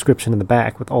the description in the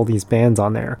back with all these bands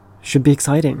on there, should be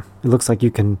exciting. It looks like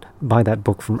you can buy that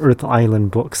book from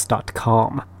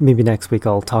earthislandbooks.com. Maybe next week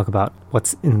I'll talk about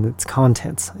what's in its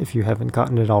contents if you haven't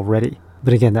gotten it already.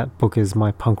 But again, that book is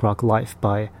My Punk Rock Life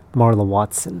by Marla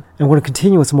Watson. And we're going to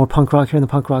continue with some more punk rock here in the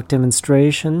punk rock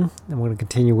demonstration. And we're going to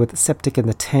continue with Septic and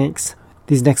the Tanks.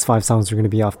 These next 5 songs are going to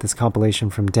be off this compilation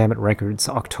from Dammit Records,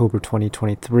 October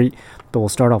 2023. But we'll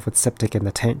start off with Septic and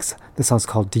the Tanks. This song's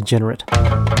called Degenerate.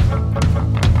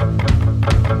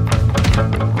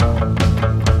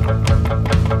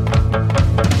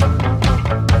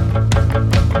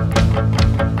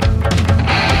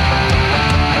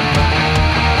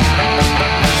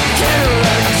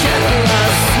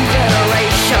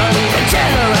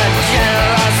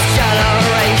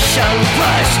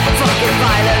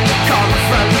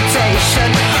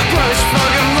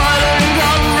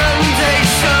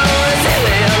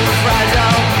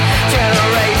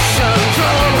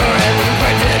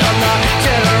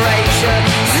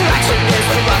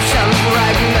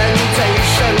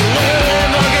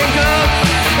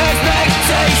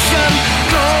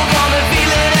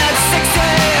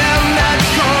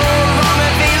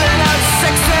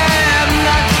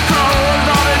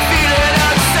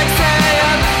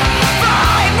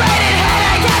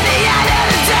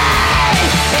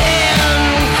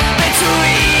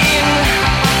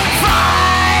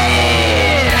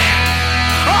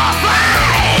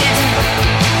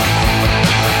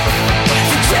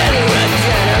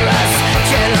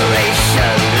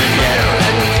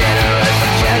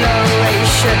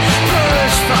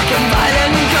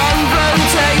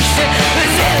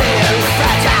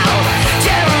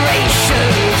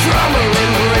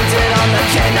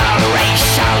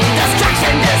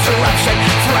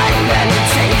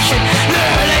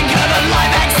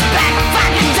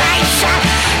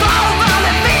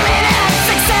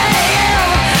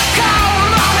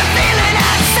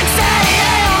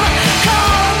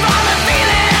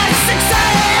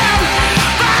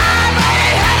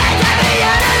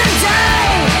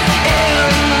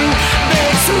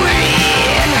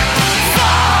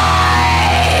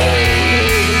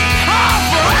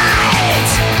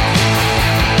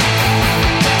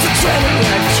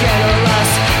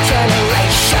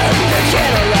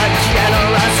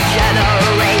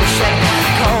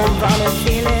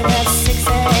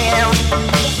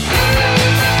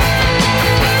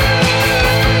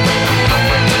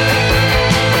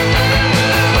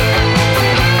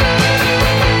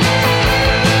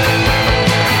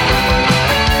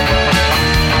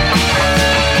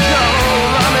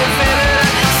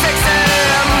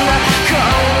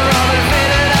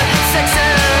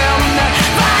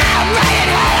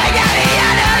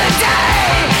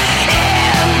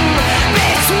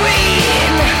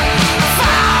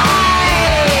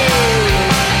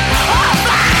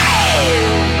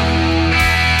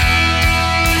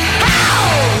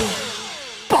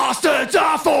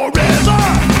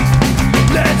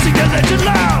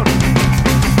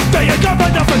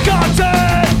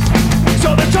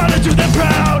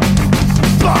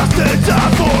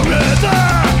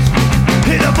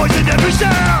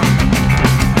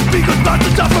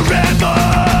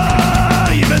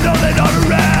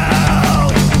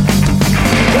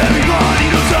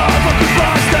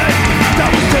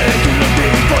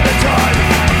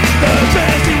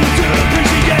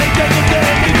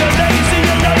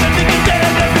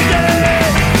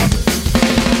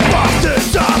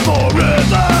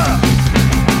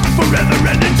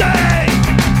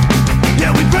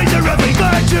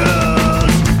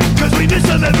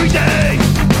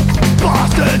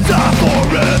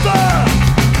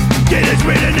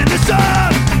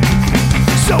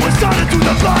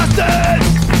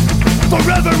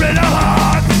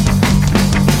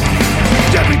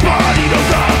 Everybody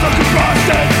knows how to cross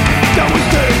it. That was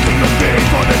taken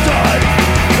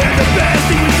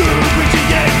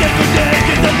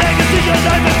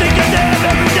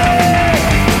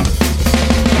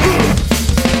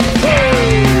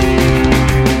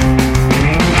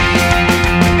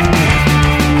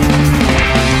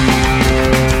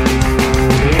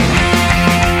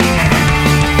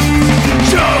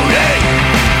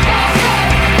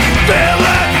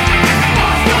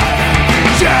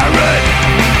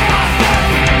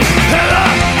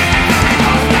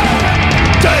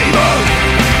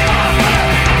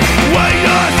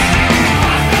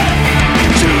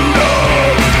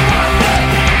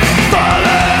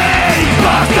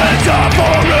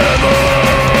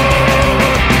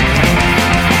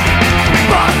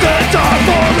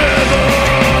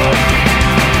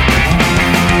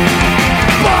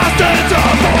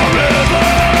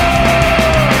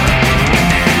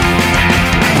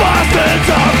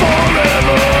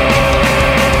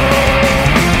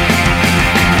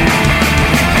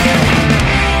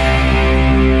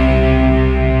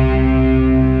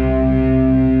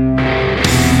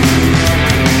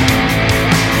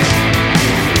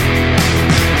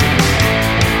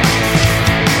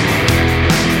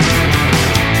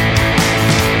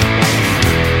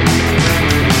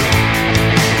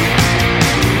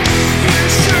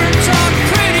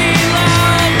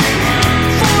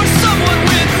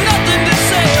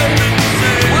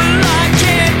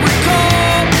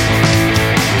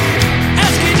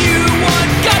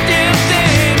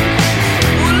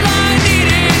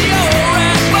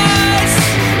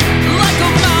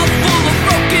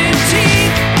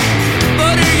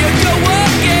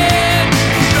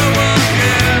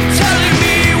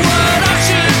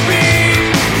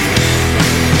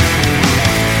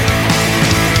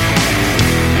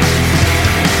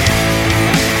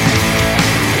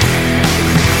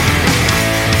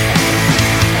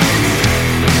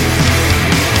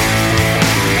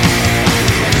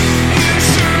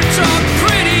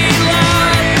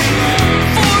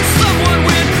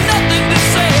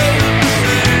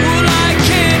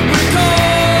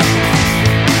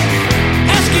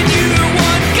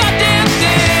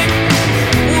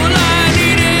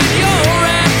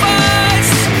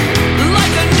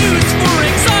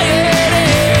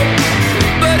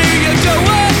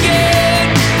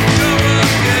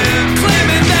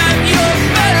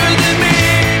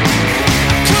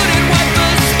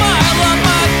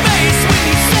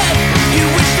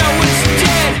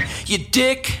you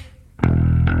dick.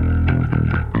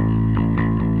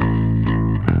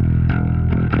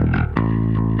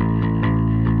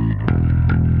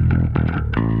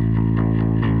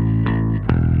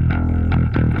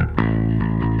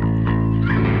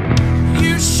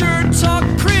 You sure talk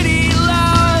pretty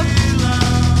loud.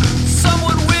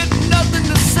 Someone with nothing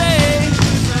to say.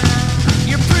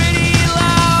 You're pretty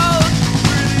loud.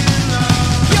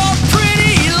 You're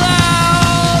pretty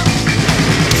loud.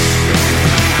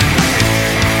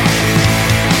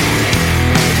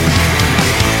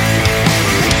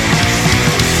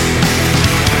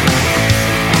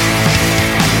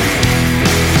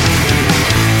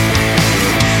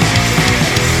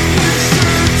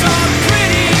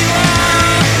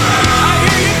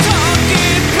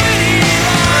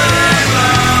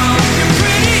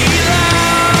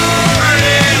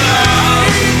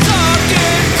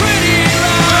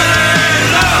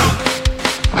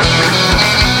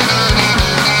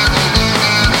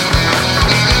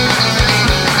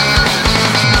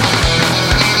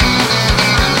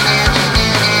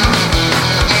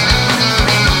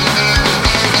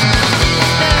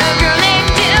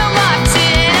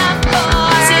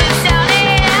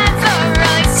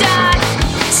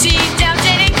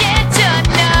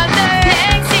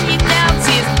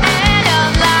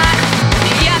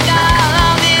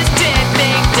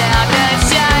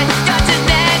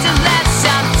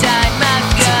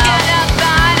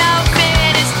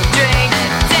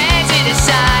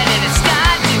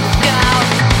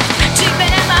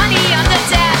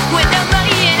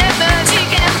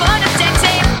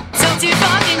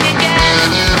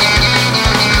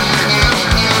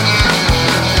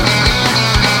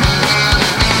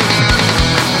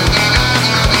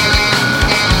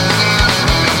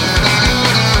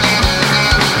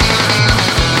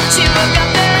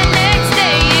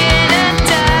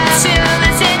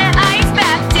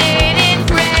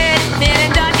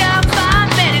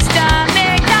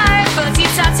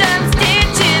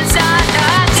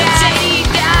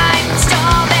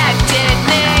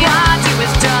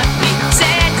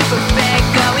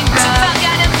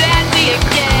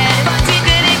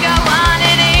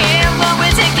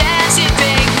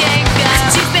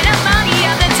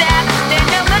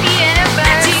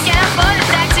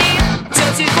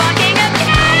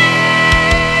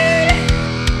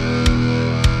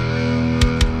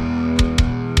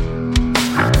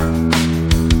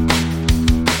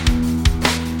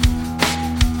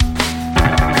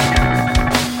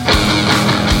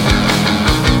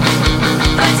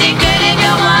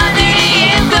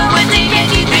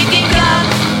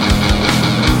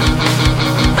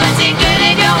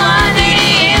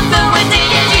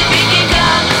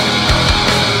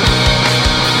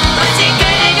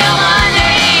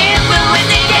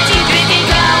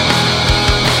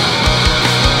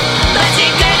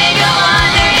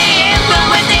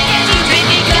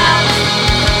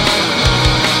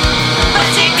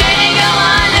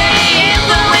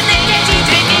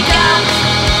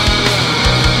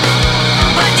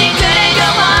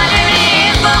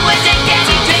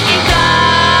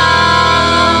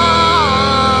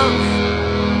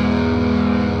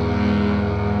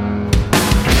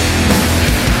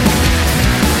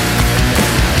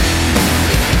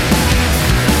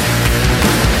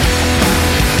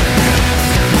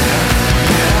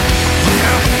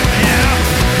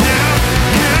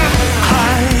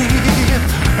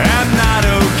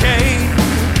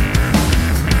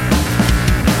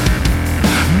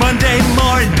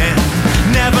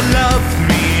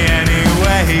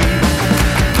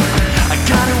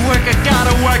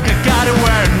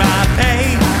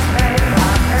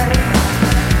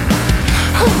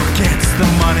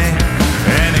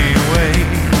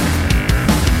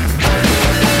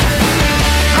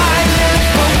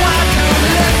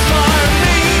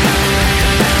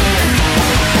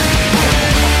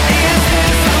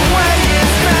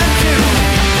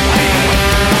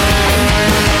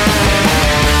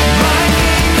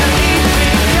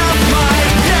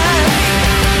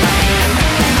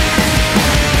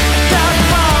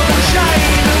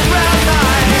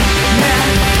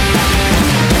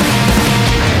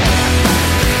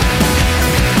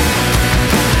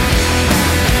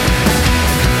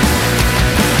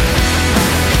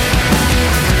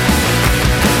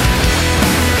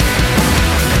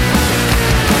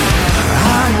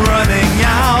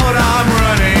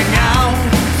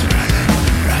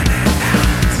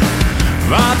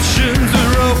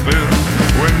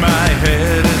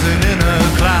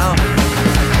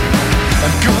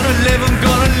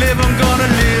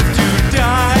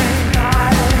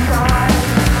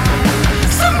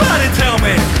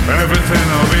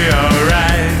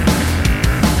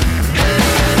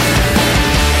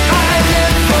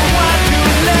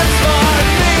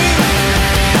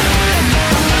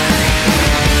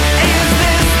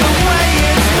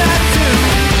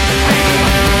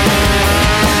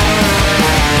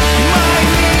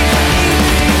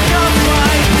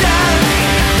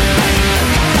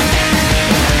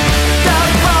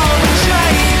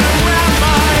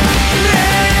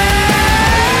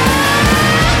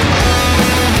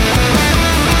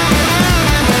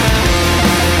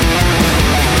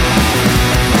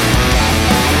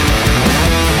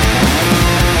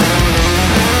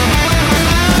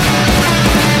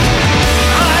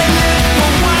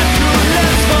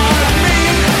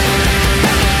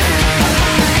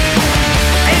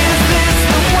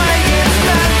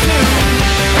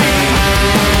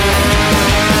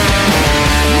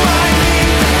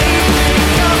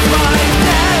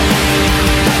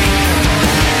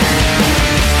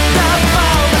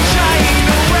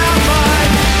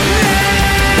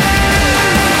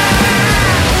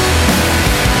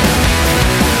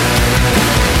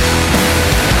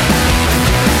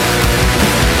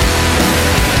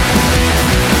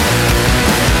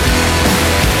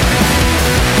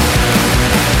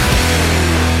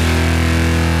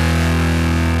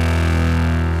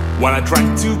 Well, I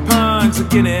drank 2 pints of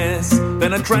Guinness,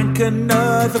 then I drank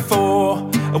another 4.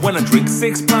 And when I drink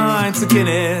 6 pints of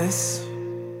Guinness,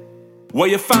 well,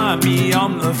 you find me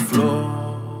on the floor.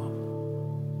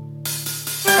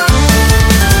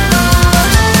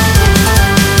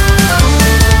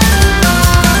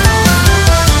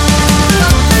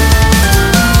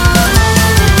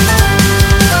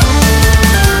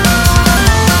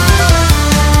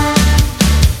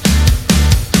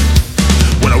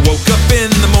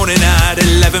 At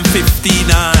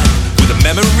 11:59, with the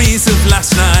memories of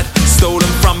last night stolen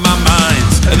from my mind,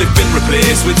 and they've been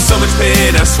replaced with so much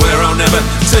pain. I swear I'll never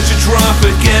touch a drop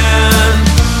again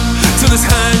till this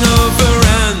hangover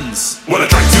ends. Well, I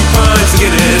drank 2 pints of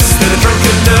Guinness, then I drank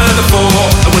another 4,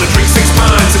 and when I drink 6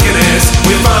 pints of Guinness,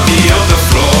 we'll find me on the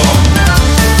floor.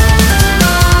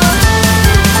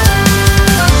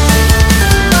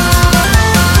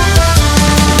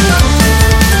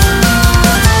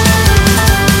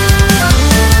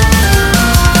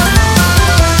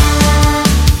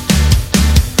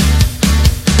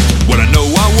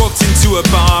 A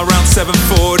bar around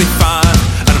 7:45,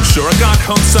 and I'm sure I got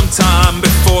home sometime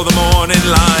before the morning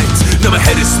light. Now my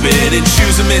head is spinning,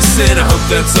 shoes are missing, I hope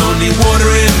that's only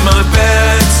water in my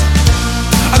bed,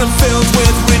 and I'm filled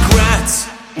with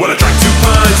regrets. Well, I drank 2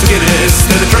 pints of Guinness,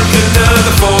 then I drank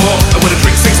another 4, and when I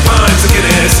drink 6 pints of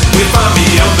Guinness, we'll find me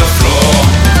on the floor.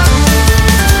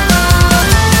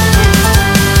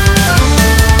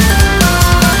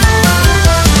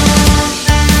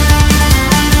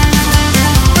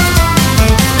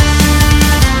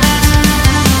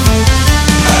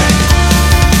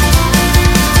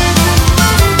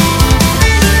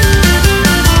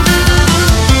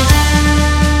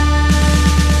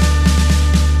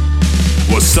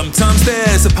 Sometimes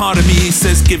there's a part of me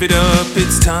says give it up,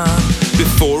 it's time,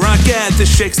 before I get the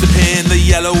shakes, the pain, the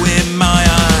yellow in my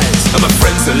eyes. And my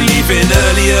friends are leaving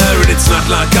earlier, and it's not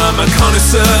like I'm a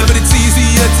connoisseur, but it's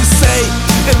easier to say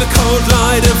in the cold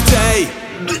light of day.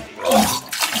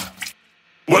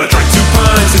 Well, I drank 2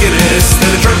 pints of Guinness,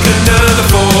 then I drank another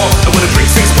 4, and when I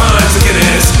drink 6 pints of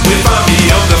Guinness, we'll find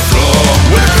me on the floor.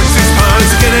 When I drink 6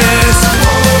 pints of Guinness,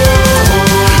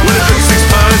 when I drink 6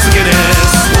 pints of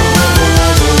Guinness,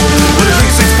 when I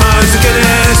drink 6 pints of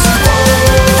Guinness,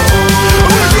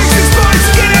 when I drink 6 pints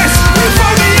of Guinness, we'll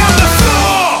find me on the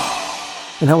floor.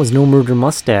 And that was No Murder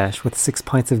Mustache with 6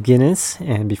 Pints of Guinness,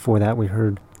 and before that we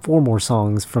heard 4 more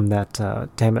songs from that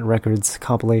Damn It Records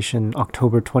compilation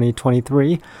October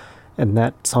 2023. And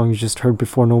that song you just heard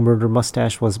before No Murder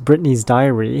Mustache was Britney's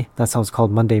Diary. That song's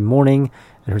called Monday Morning.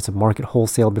 And here's a Market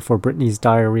Wholesale before Britney's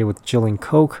Diary with Jill and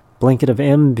Coke. Blanket of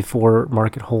M before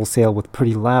Market Wholesale with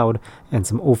Pretty Loud. And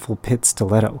some Awful Pit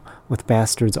Stiletto with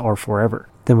Bastards Are Forever.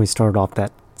 Then we started off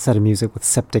that set of music with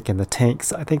Septic and the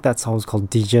Tanks. I think that song was called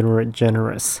Degenerate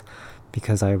Generous,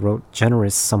 because I wrote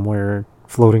Generous somewhere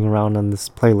floating around on this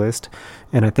playlist,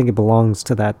 and I think it belongs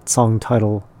to that song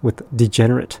title with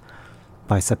Degenerate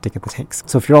by Septic and the Tanks.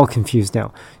 So if you're all confused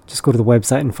now, just go to the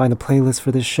website and find the playlist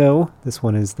for this show. This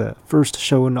one is the first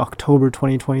show in October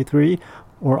 2023,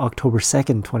 or October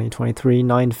 2nd, 2023,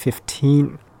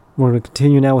 9:15. We're going to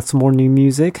continue now with some more new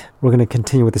music. We're going to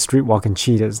continue with the Streetwalking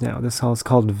Cheetahs now. This song is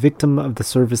called Victim of the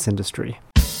Service Industry.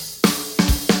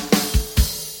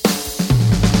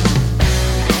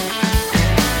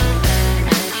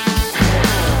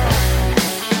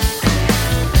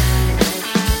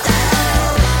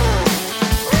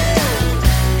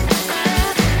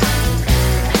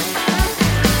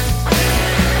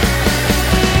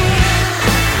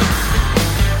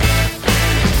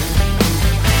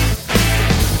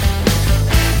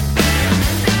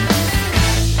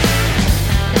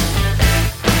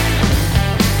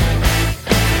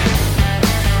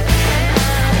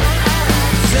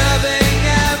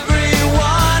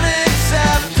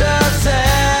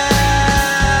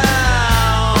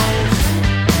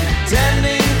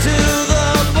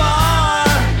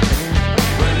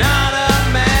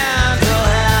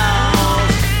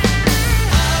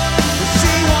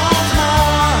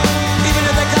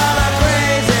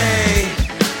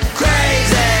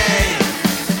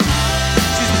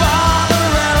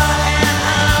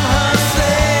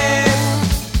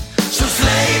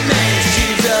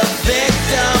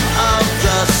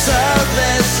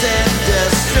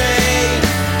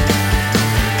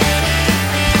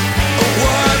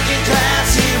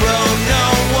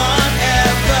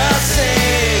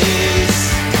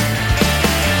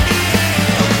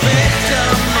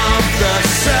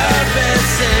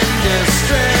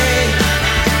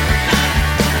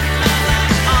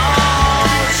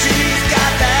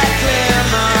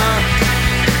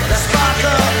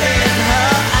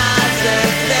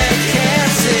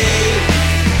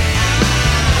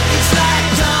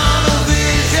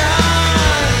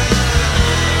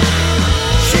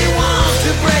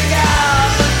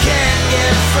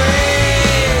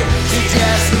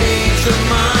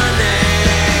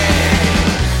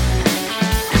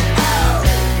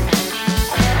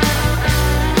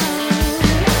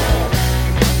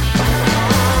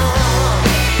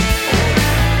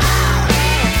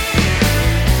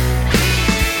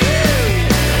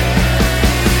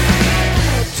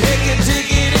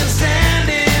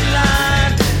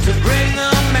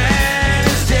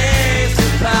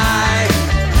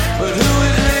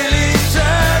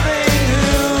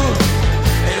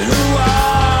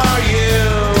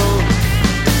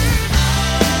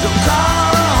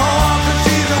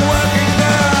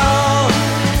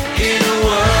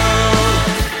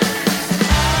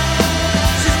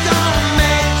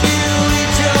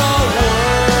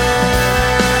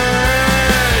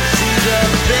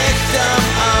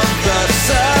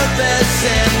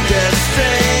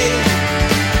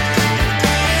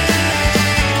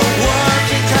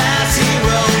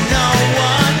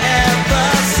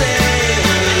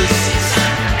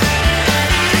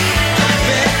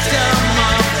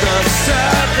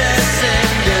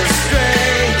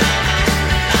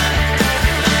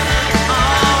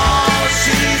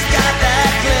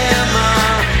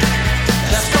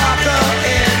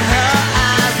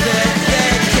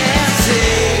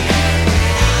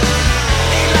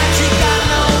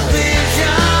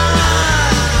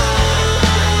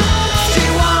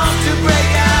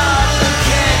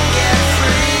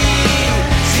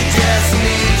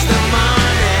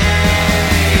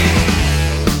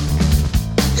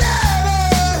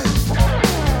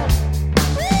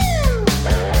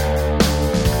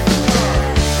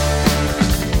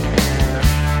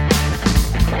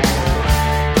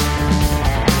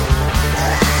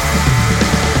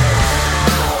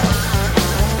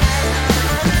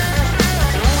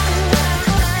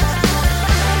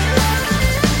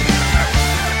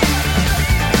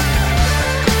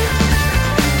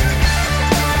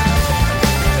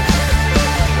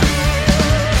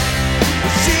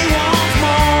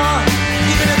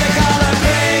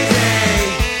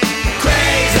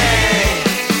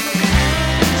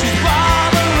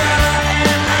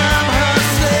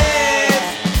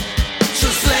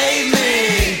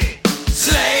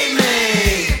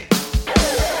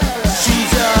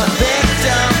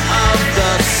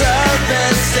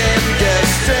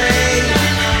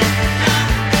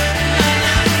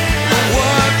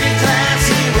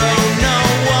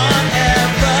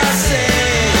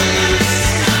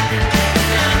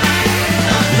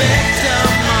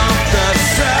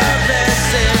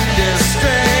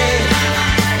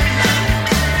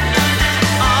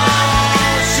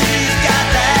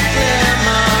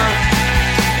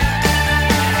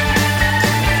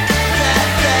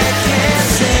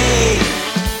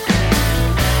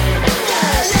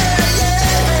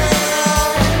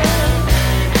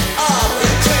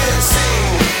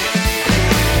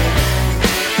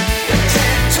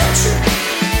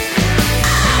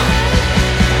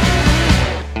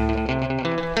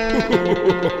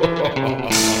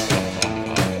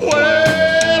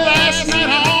 Well, last night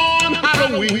on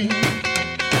Halloween,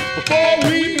 before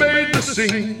we made the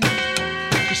scene,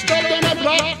 we stopped on a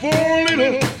block for a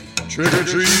little trick or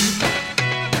treat.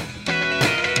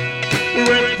 We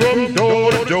went from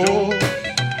door to door,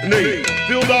 and they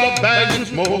filled our bags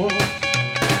with more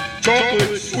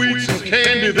chocolate, sweets, and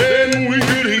candy than we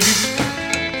could eat.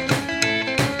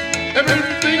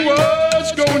 Everything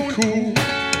was going cool,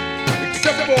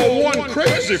 except for one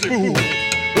crazy fool.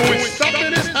 When we stopped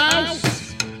at his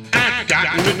house, I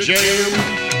got in the jam.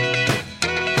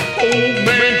 Old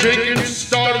man Jenkins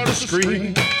started to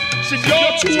scream. Said,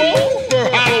 "You're too old for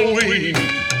Halloween."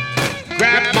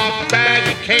 Grabbed my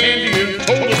bag of candy and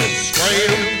told us to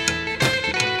scram.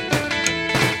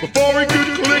 Before he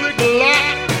could click the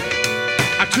lock,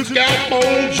 I took out my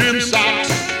old gym socks.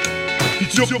 He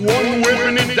took one whip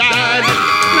and he died.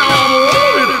 Now I'm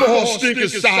loaded for a stinking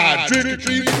side. Trick or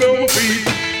treat, smell my feet.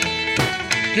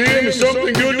 Give me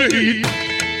something good to eat.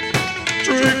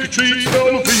 Trick or treat,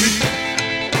 smell my feet.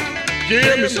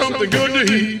 Give me something good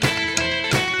to eat.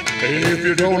 If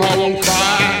you don't, I won't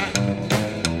cry.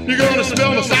 You're gonna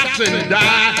smell my socks and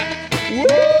die. Woo!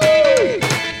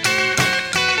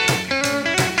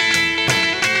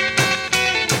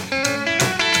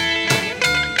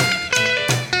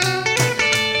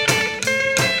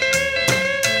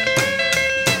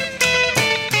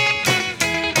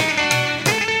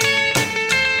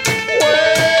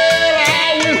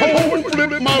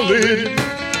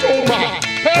 Told my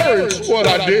parents what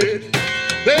I did.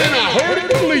 Then I heard a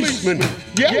policeman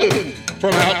yelling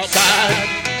from outside.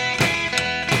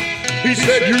 He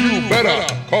said, "You better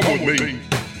come with me.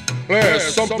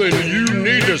 There's something you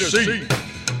need to see."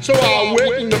 So I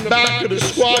went in the back of the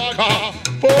squad car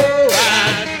for a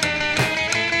ride.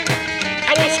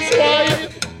 I was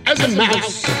quiet as a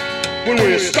mouse when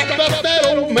we stopped up that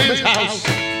old man's house.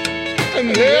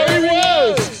 And there he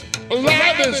was,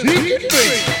 alive as he could be.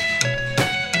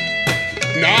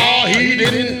 No, he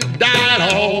didn't die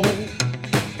at all.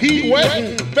 He went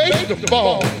and faked the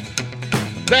fall.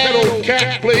 That old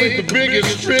cat played the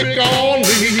biggest trick on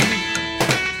me.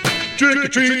 Trick or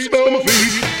treat, smell my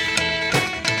feet.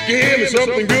 Give me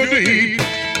something good to eat.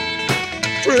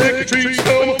 Trick or treat,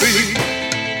 smell my feet.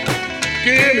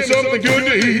 Give me something good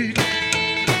to eat.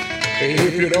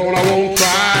 If you don't, I won't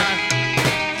cry.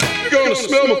 You're gonna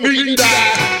smell my feet and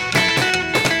die.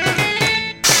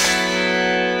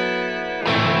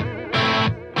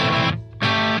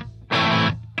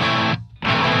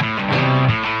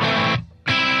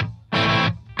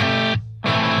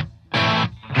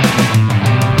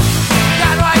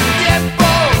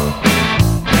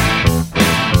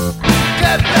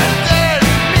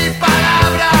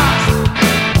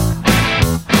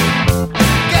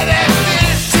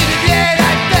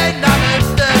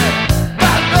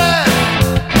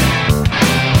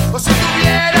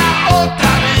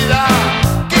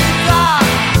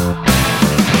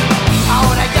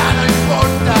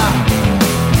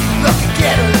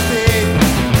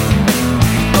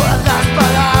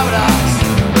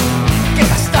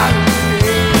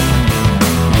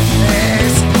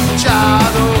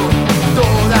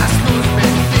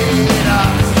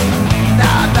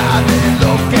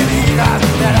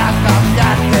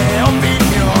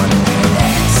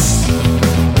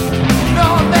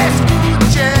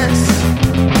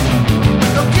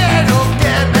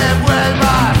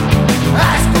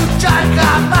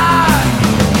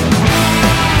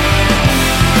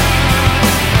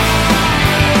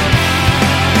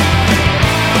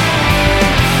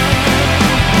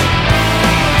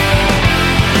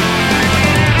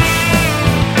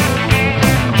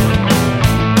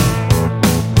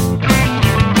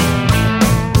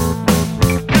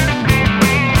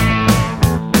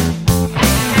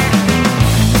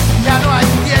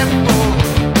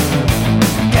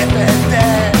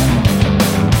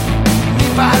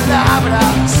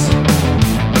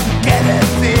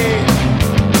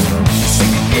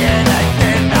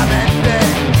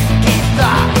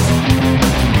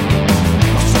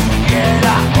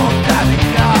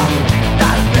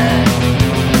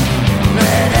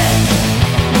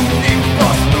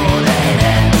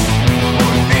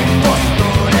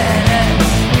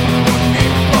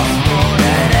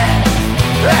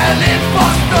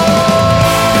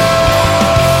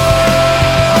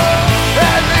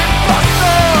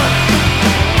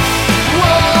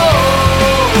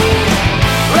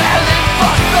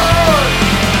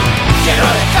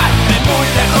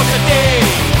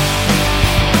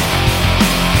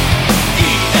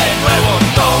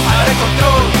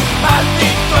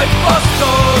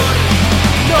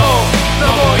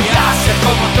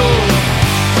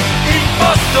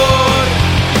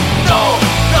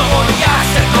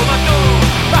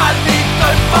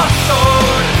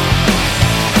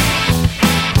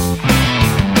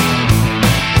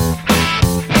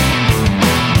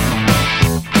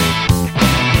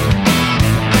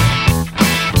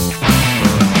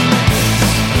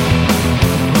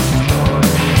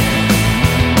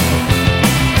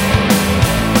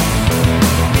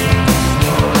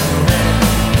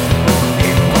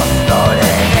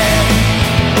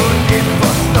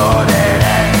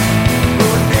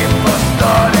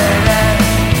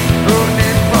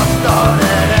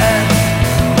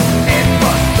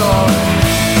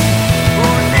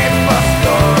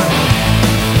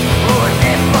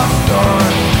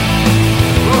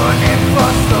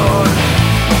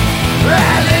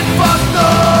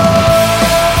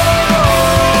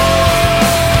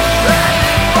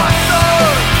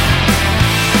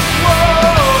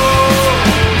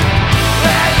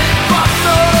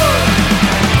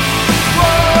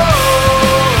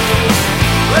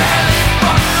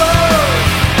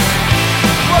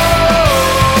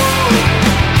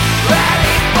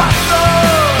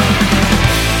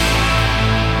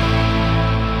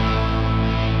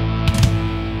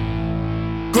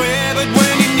 it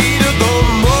when you need it the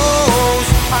most.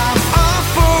 I'm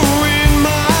offering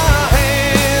my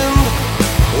hand.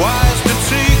 Wise to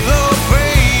take the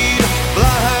bait,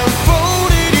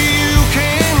 blindfolded you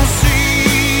can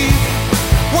see.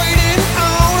 Waiting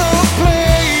on a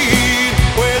plate,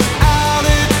 without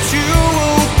it you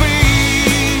will be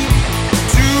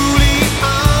truly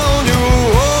on your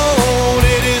own.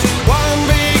 It is one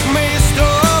big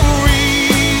mystery,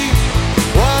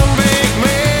 one big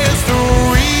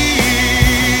mystery.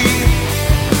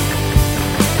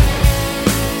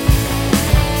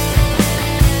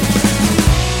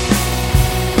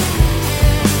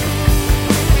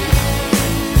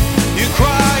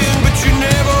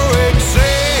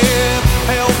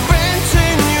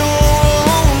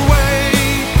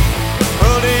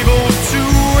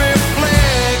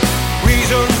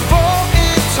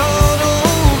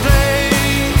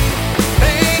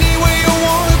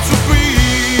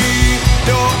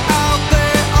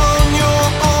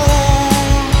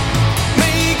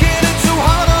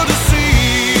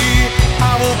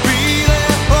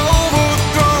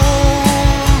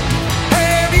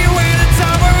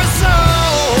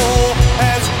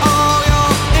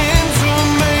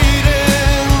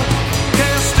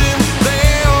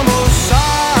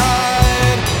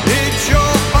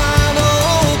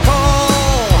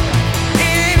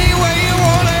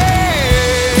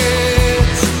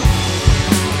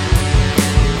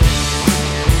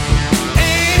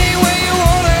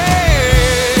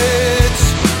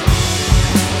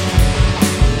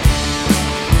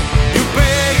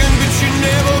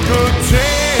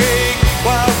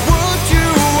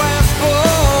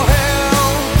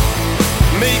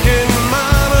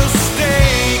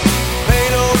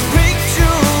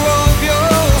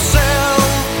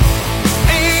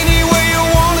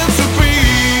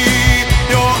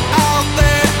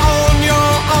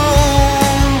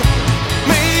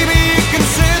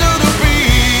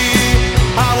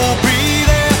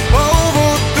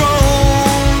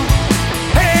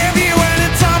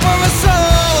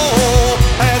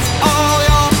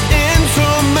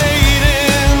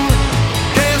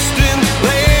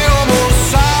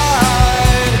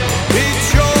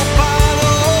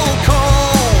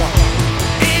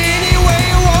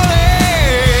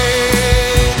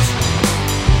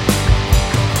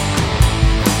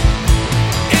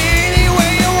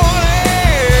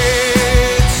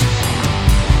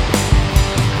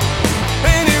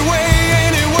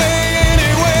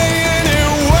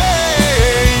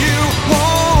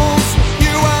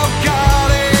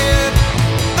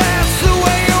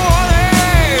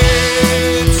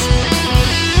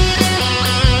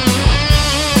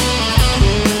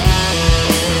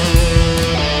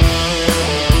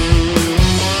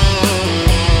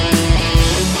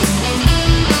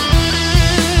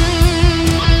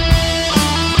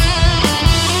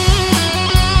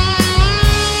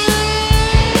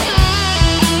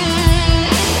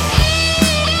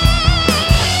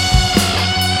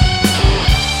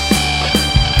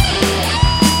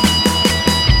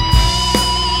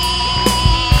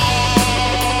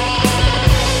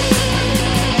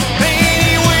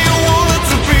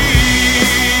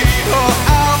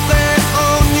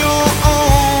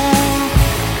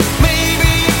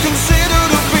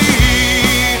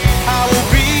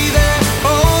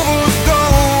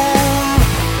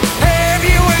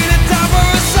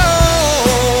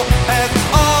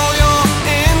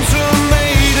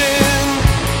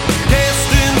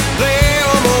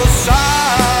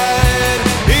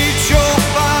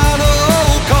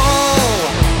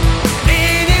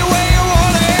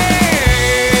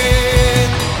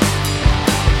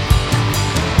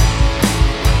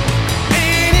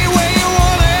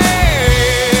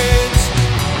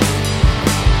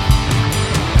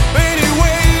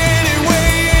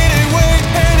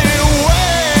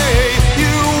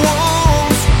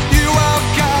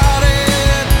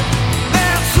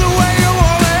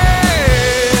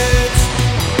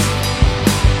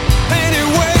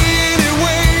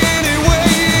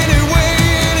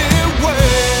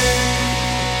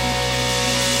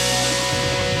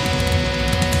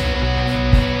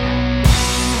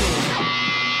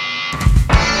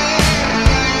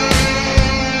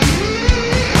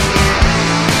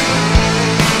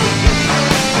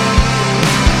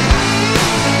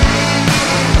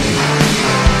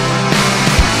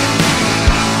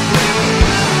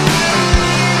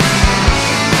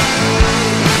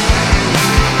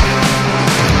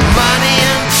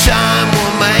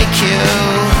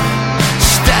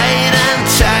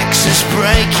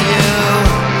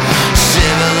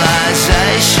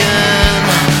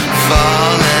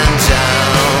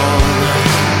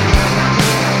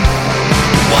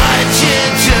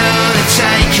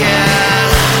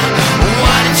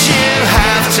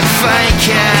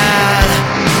 cat.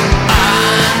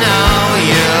 I know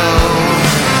you.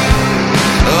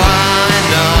 I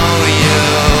know you.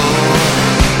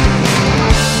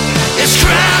 It's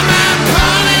crime and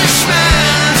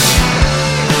punishment,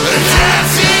 and at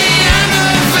the end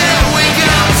of it we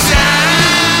go down.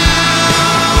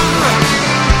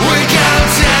 We go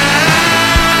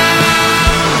down.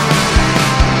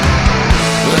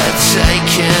 We're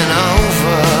taking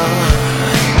over.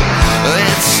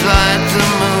 It's like the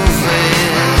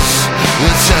movies.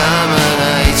 The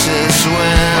Terminators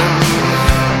win.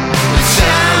 The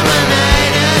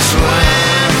Terminators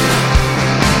win.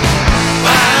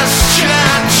 Ask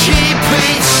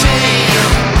ChatGPT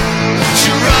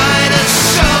to write a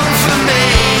song for me.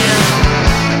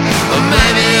 Or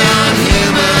maybe I'm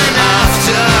human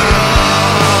after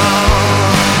all.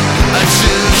 I'm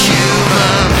too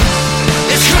human.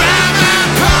 It's crime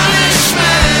and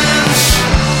punishment,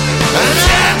 and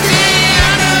at the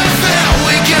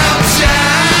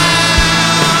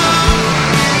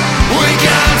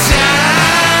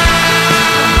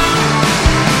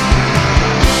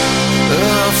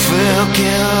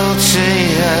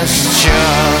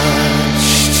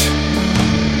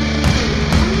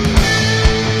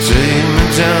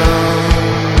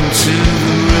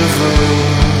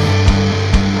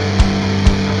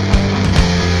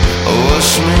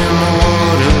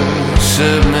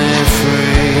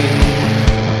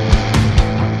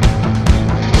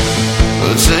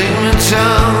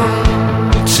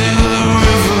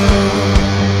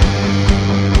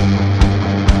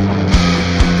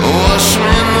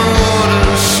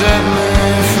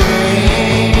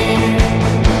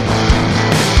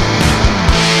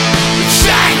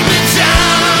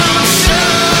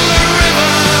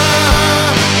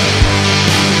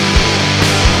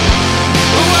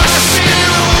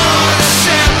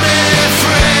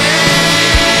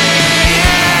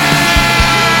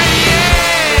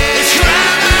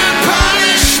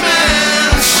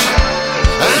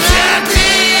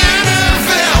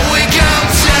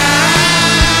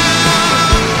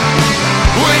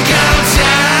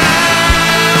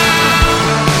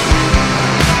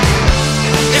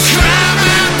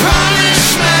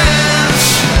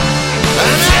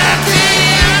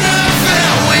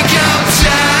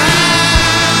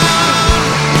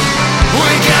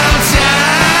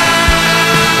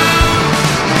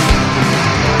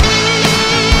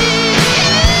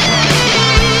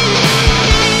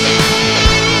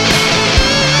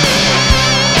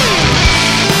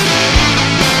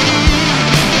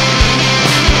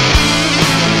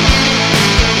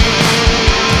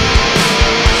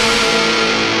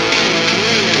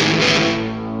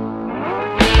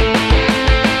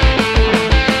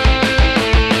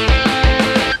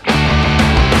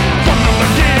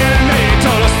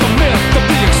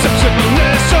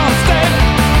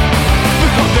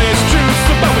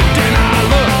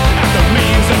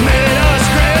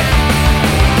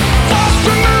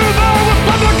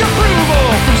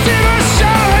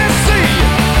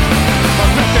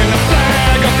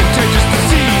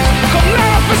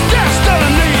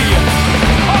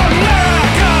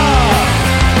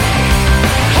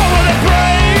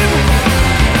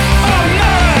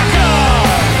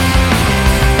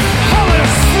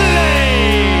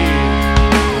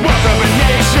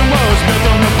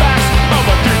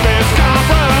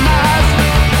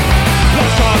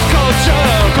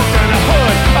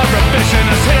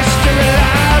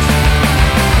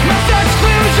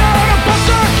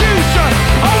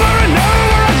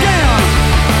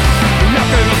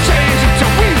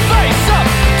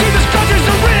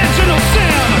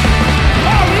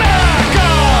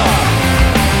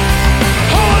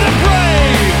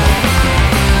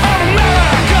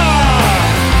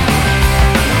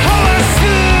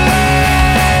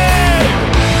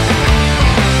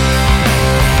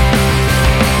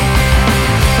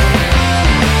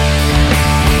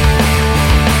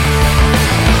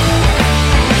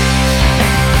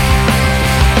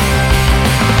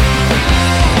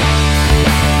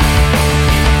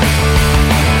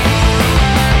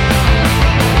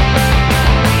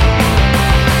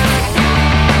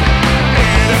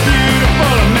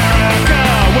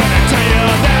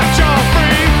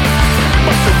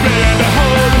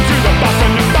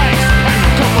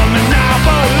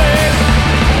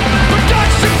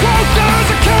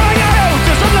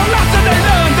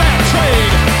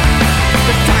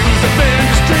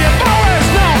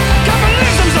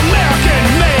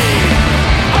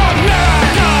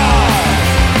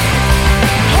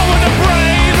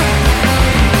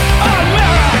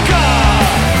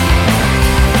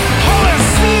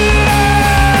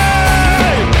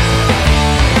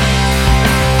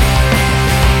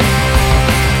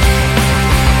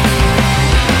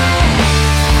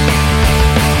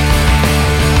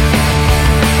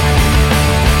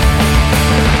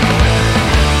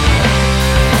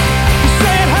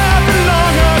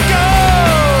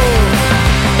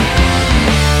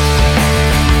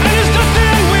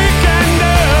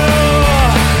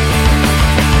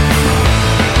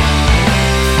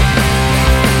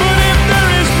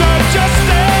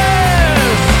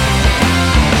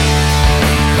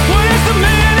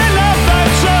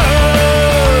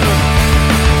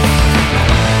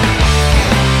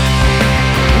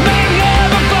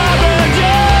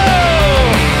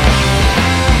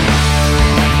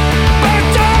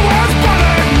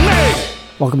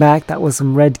Welcome back. That was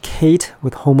some Red Kate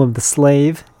with Home of the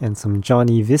Slave, and some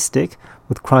Johnny Vistic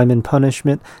with Crime and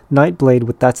Punishment, Nightblade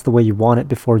with That's the Way You Want It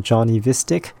before Johnny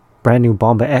Vistic, brand new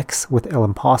Bomba X with El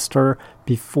Impostor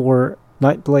before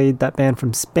Nightblade, that band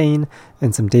from Spain,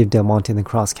 and some Dave Del Monte and the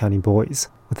Cross County Boys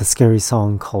with a scary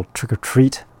song called Trick or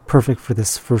Treat, perfect for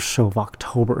this first show of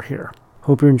October here.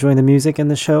 Hope you're enjoying the music in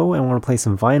the show, and I want to play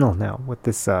some vinyl now with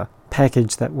this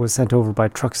package that was sent over by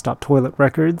Truck Stop Toilet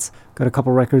Records. Got a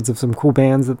couple records of some cool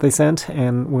bands that they sent,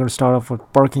 and we're going to start off with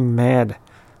Barking Mad.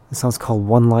 This song's called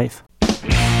One Life.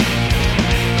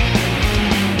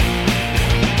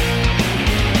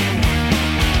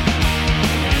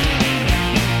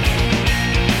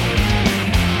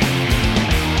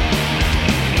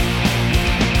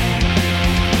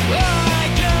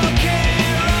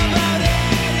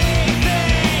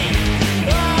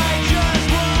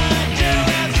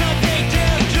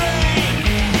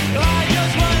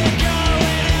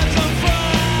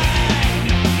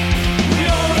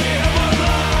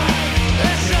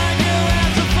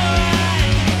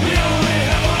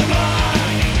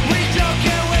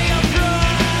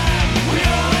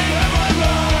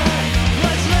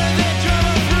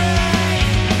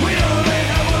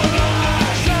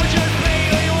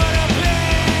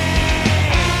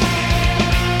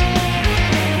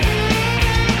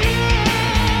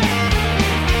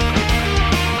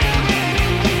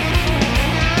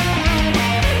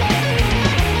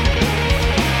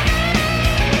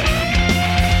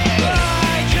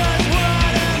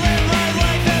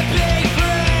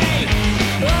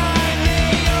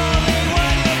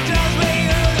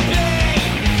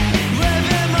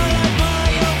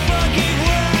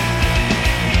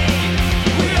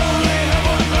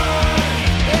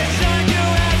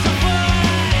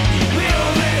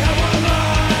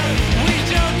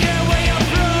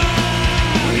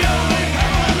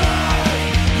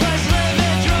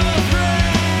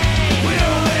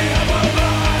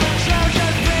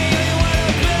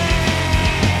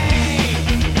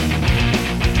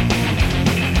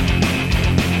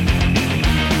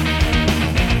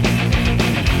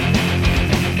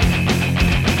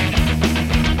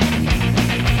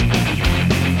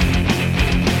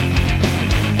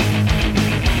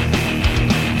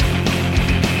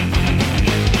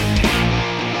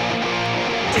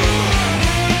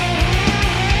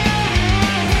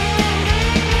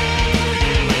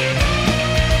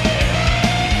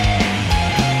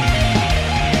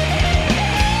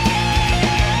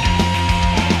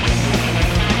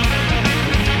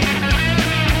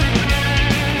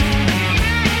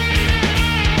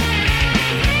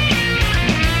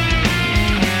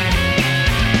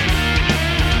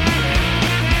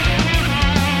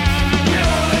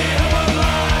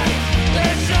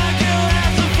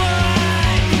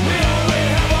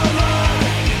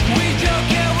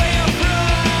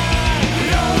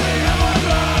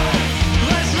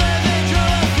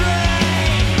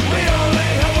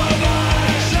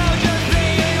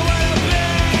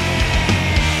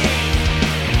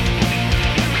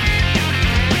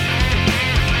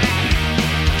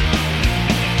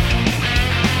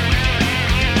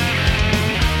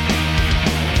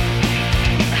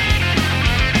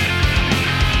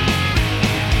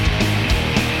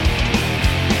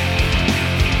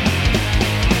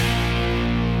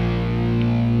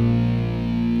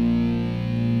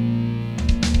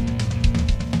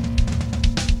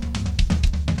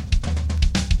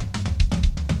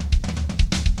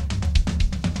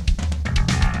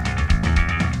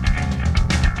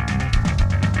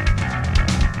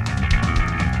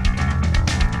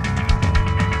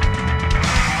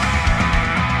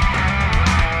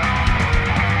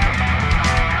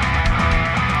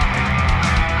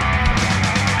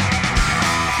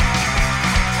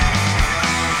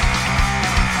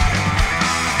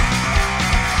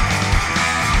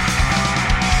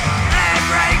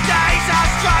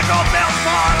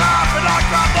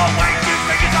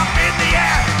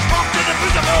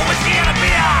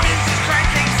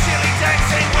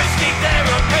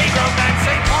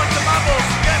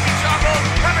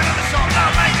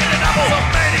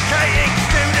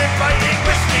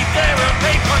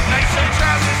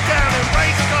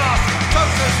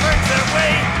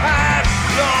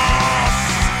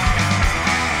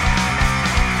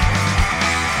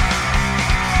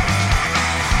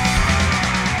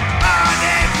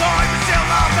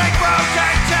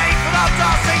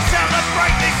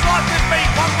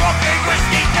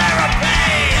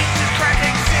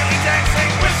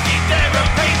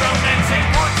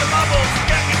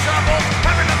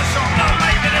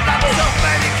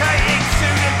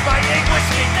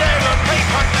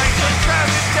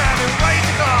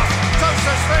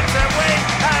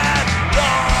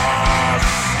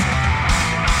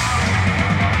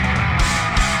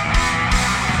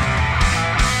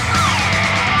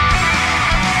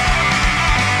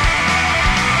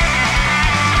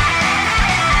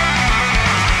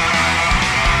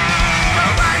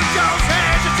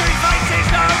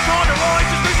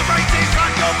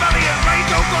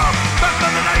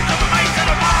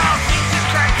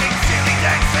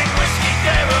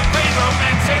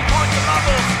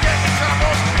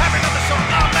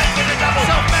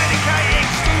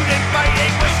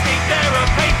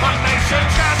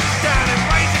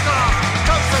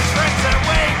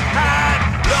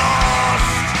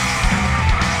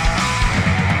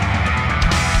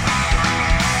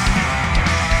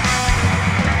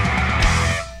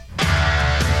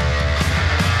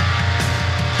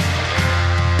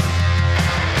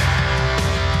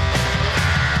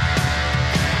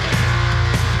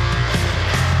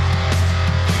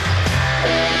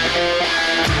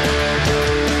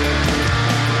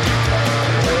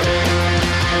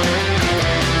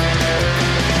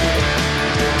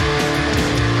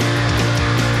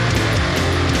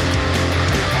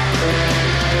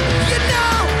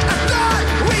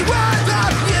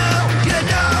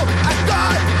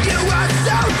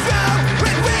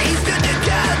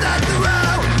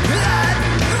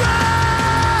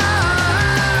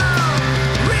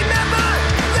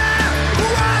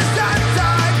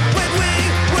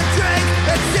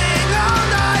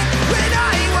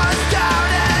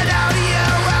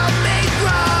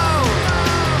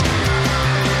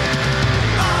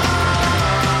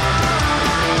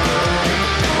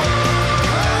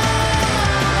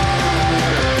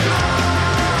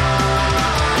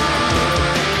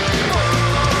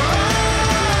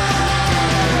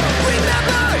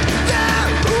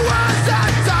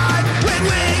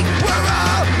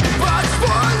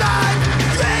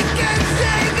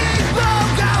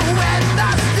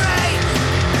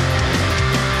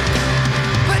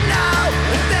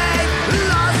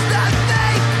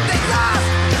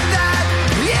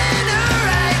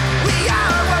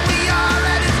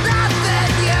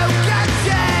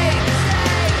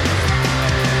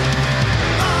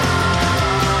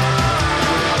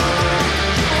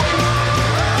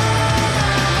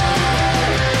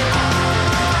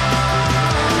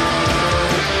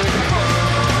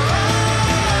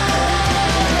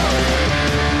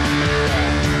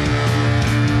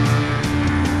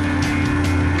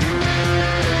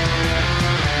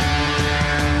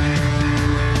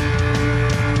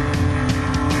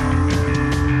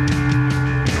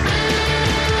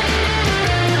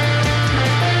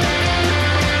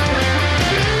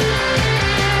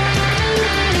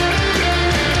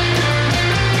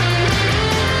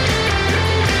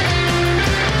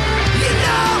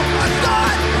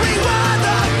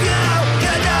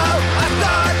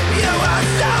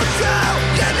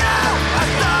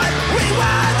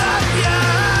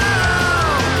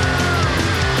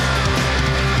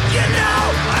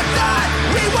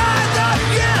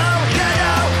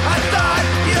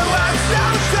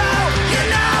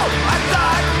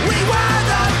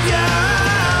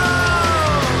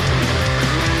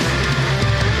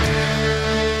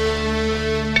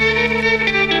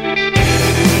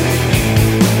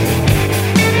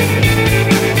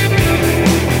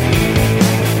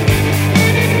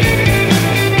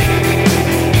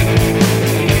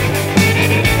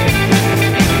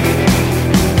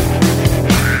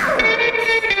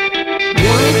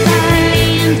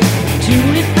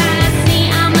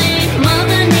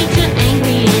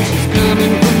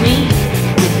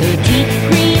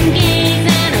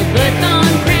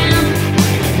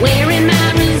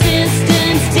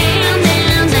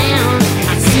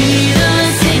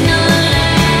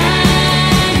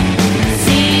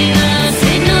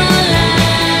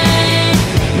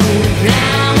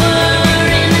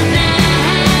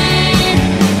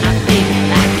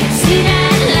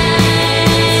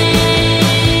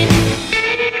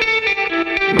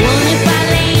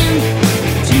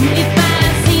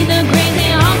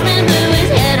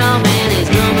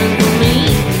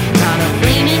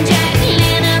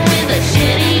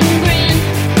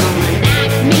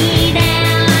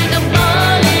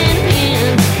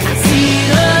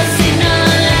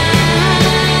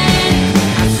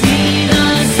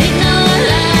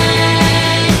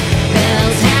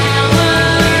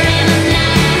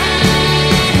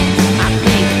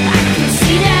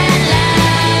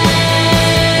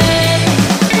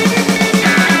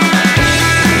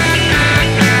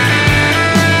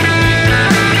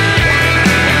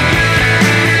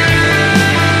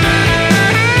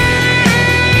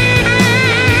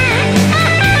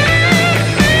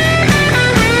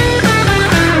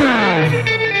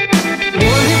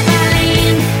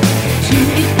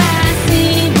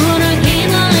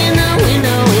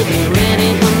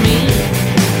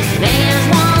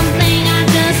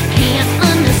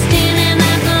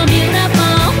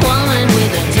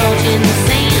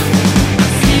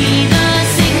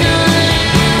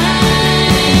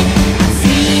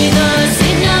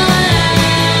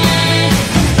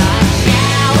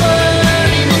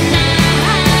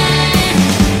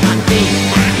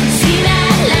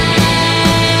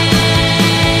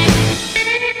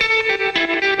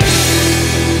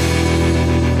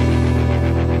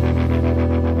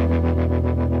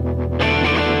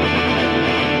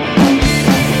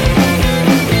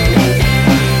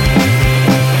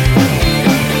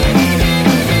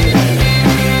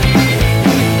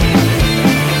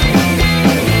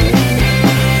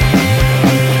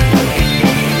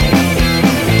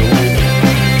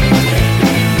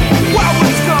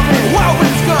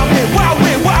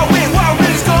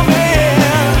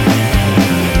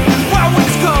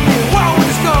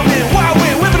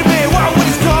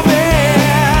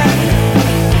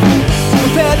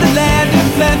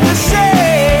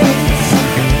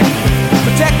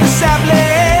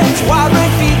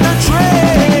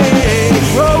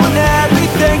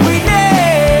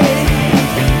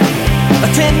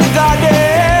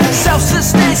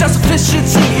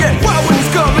 self-sufficiency. Yeah, wild wind is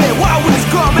coming, wild wind is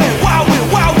coming, wild wind,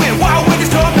 wild wind, wild wind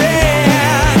is coming.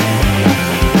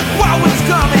 Wild wind is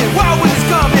coming, wild wind is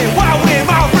coming, wild wind,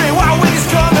 wild wind, wild wind is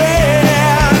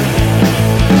coming.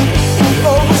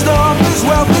 Almost numbers,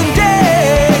 wealth and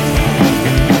death.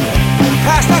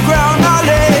 Past our ground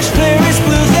knowledge, clearest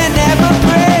blues that never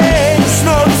break.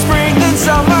 Snow, spring, then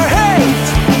summer hate.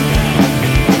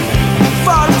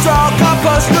 Fall, it's all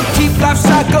compost, to keep life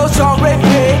cycles on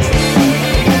repeat.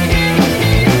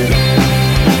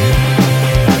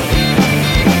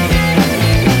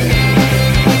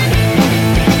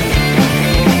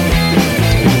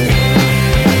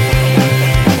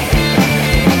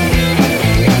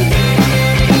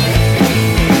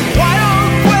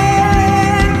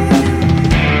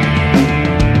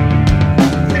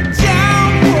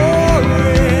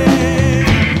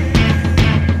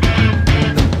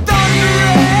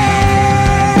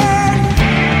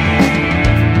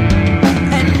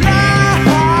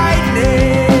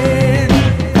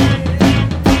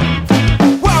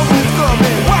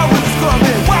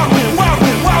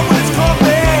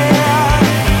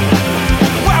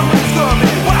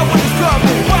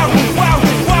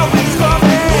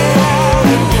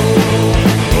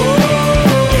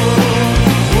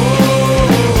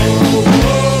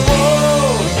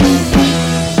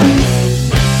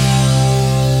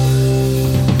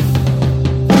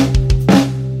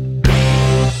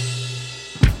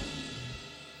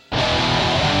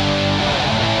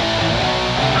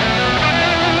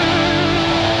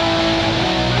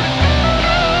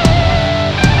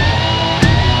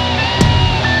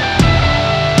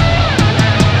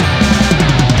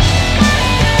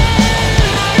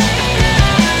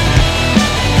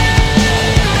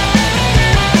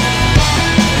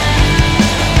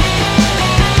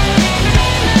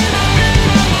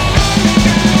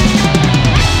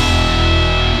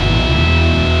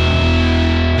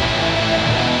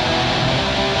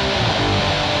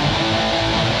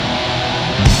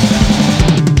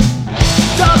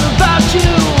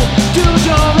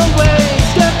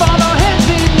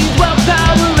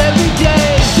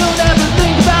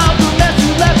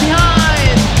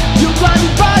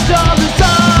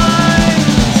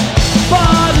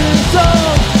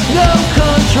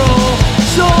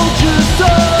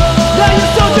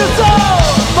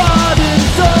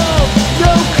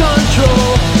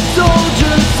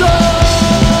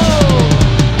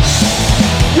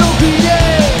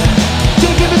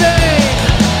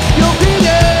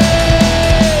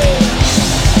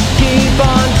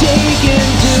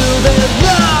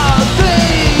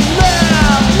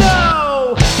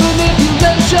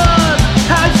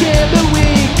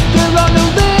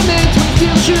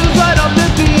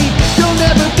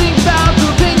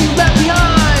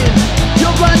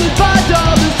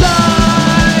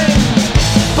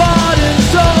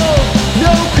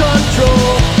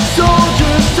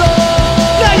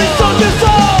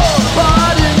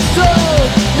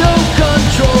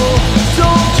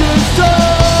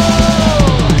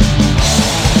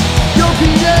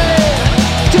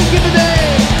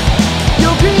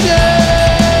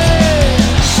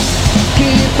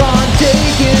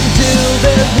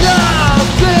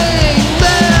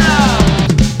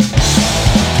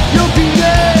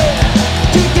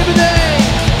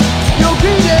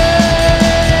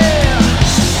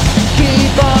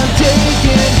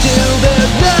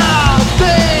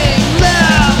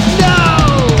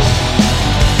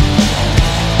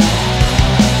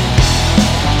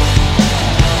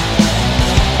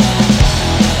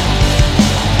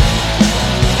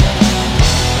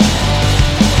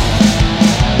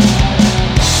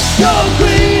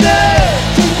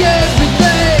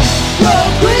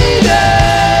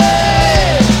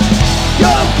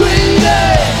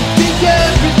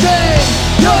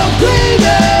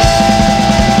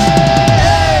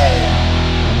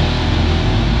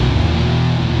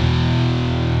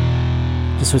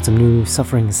 Heard some new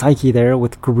Suffering Psyche there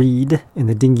with Greed, in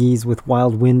the Dingies with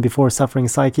Wild Wind before Suffering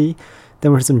Psyche.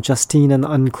 Then we heard some Justine and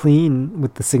the Unclean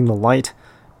with The Signal Light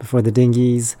before the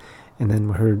Dingies. And then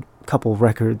we heard a couple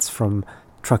records from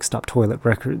Truck Stop Toilet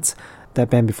Records. That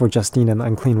band before Justine and the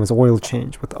Unclean was Oil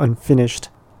Change with Unfinished.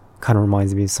 Kind of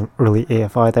reminds me of some early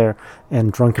AFI there.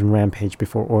 And Drunken Rampage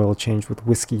before Oil Change with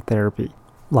Whiskey Therapy.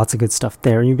 Lots of good stuff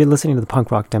there. You've been listening to the Punk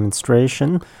Rock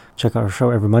Demonstration. Check out our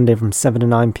show every Monday from 7 to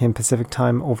 9 p.m. Pacific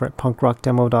Time over at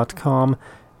punkrockdemo.com.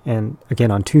 And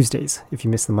again on Tuesdays, if you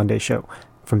miss the Monday show,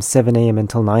 from 7 a.m.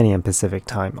 until 9 a.m. Pacific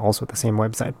Time, also at the same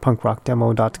website,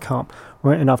 punkrockdemo.com.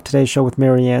 We're ending off today's show with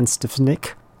Marianne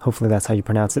Stefnik. Hopefully that's how you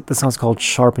pronounce it. The song's called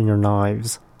Sharpen Your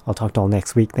Knives. I'll talk to you all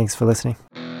next week. Thanks for listening.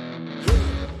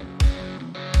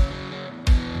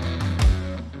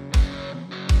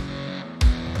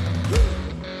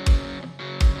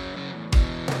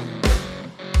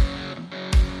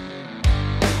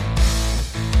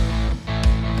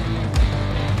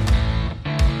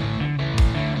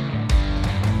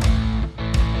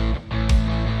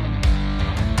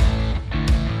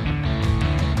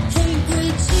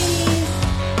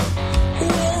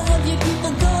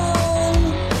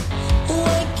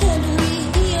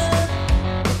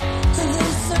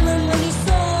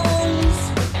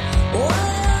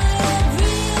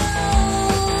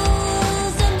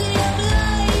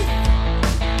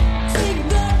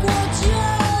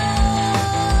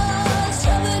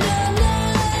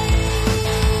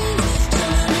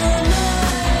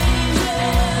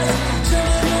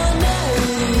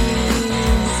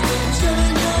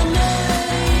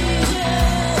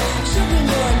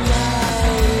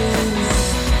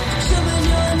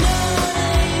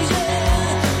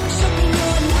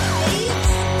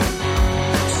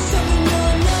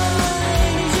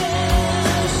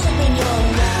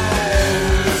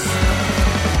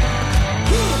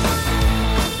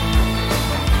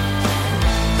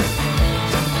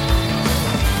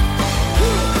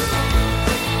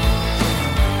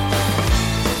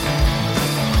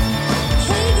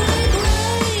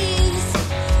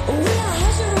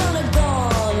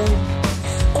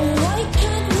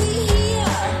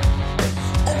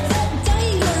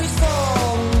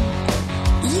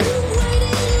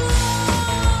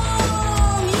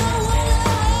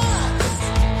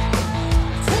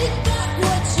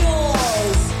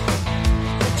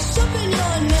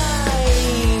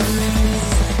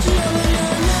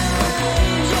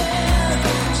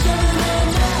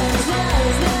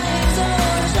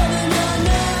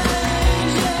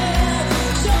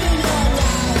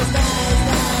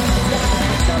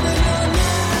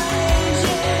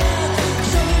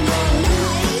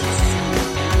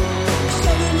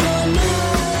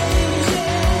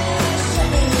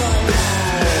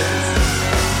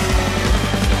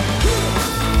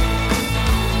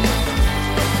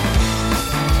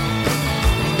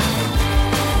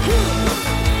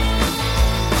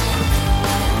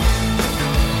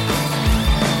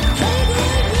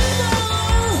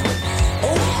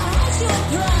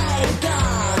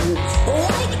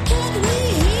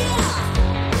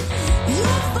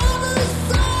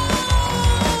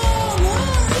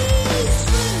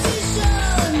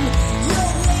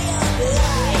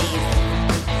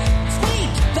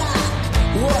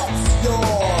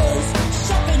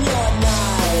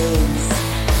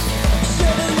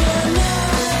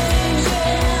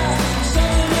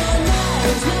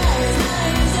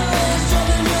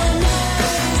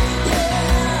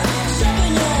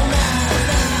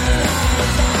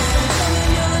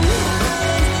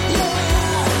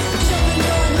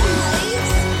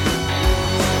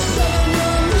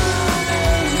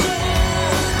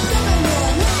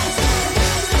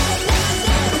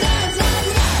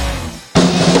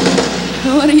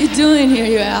 doing here,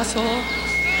 you asshole?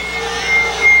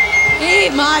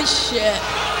 Eat my shit.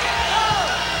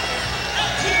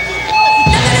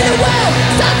 Nothing in the world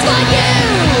sounds like you.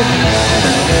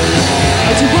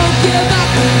 But you won't give up,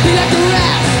 be like the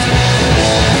rest.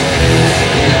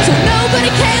 So nobody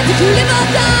cares if you live or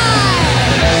die.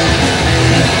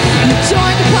 You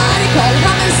joined a party called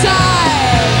homicide.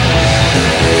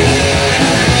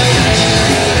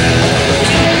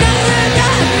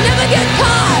 Never get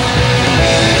caught.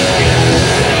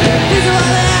 These are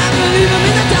all that happen, leave them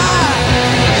in the dark.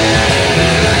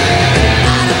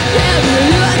 I don't care if you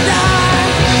live or die.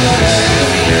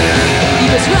 You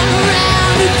just run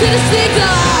around until the sticks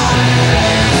are.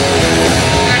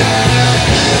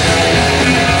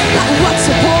 Like what's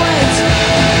the point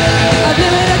of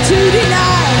living to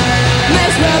deny? May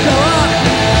as well blow up.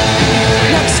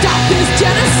 Never stop this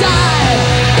genocide.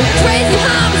 Crazy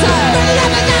homicide.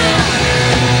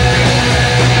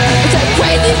 It's a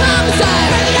crazy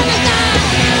homicide.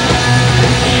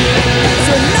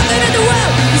 So nothing in the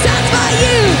world can satisfy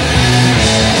you.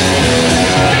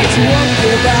 But you won't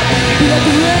give up, be like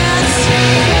the rest.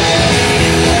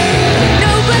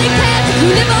 Nobody cares if you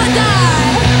live or die.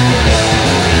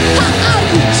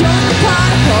 You join the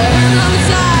party called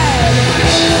homicide.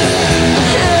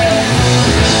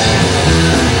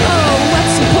 Oh,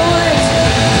 what's the point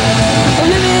of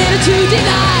living to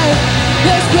deny?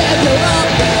 Let's blow up.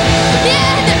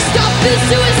 Yeah, next stop is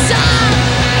suicide.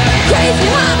 Crazy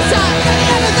homicide.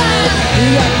 You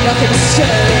got nothing to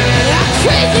say.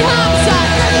 Crazy homicide.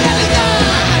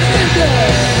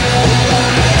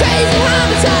 Crazy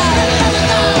homicide.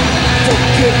 Don't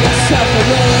give yourself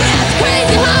away. That's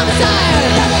crazy homicide.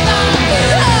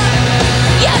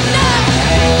 Yeah, no.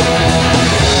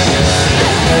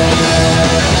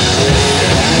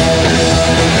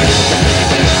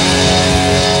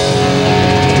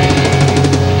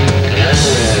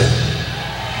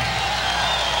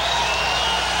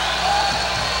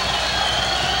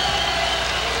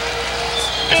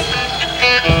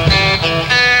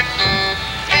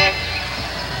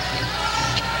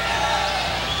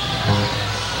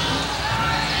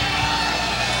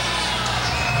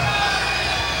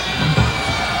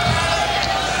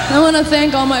 I want to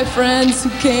thank all my friends who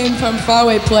came from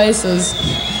faraway places.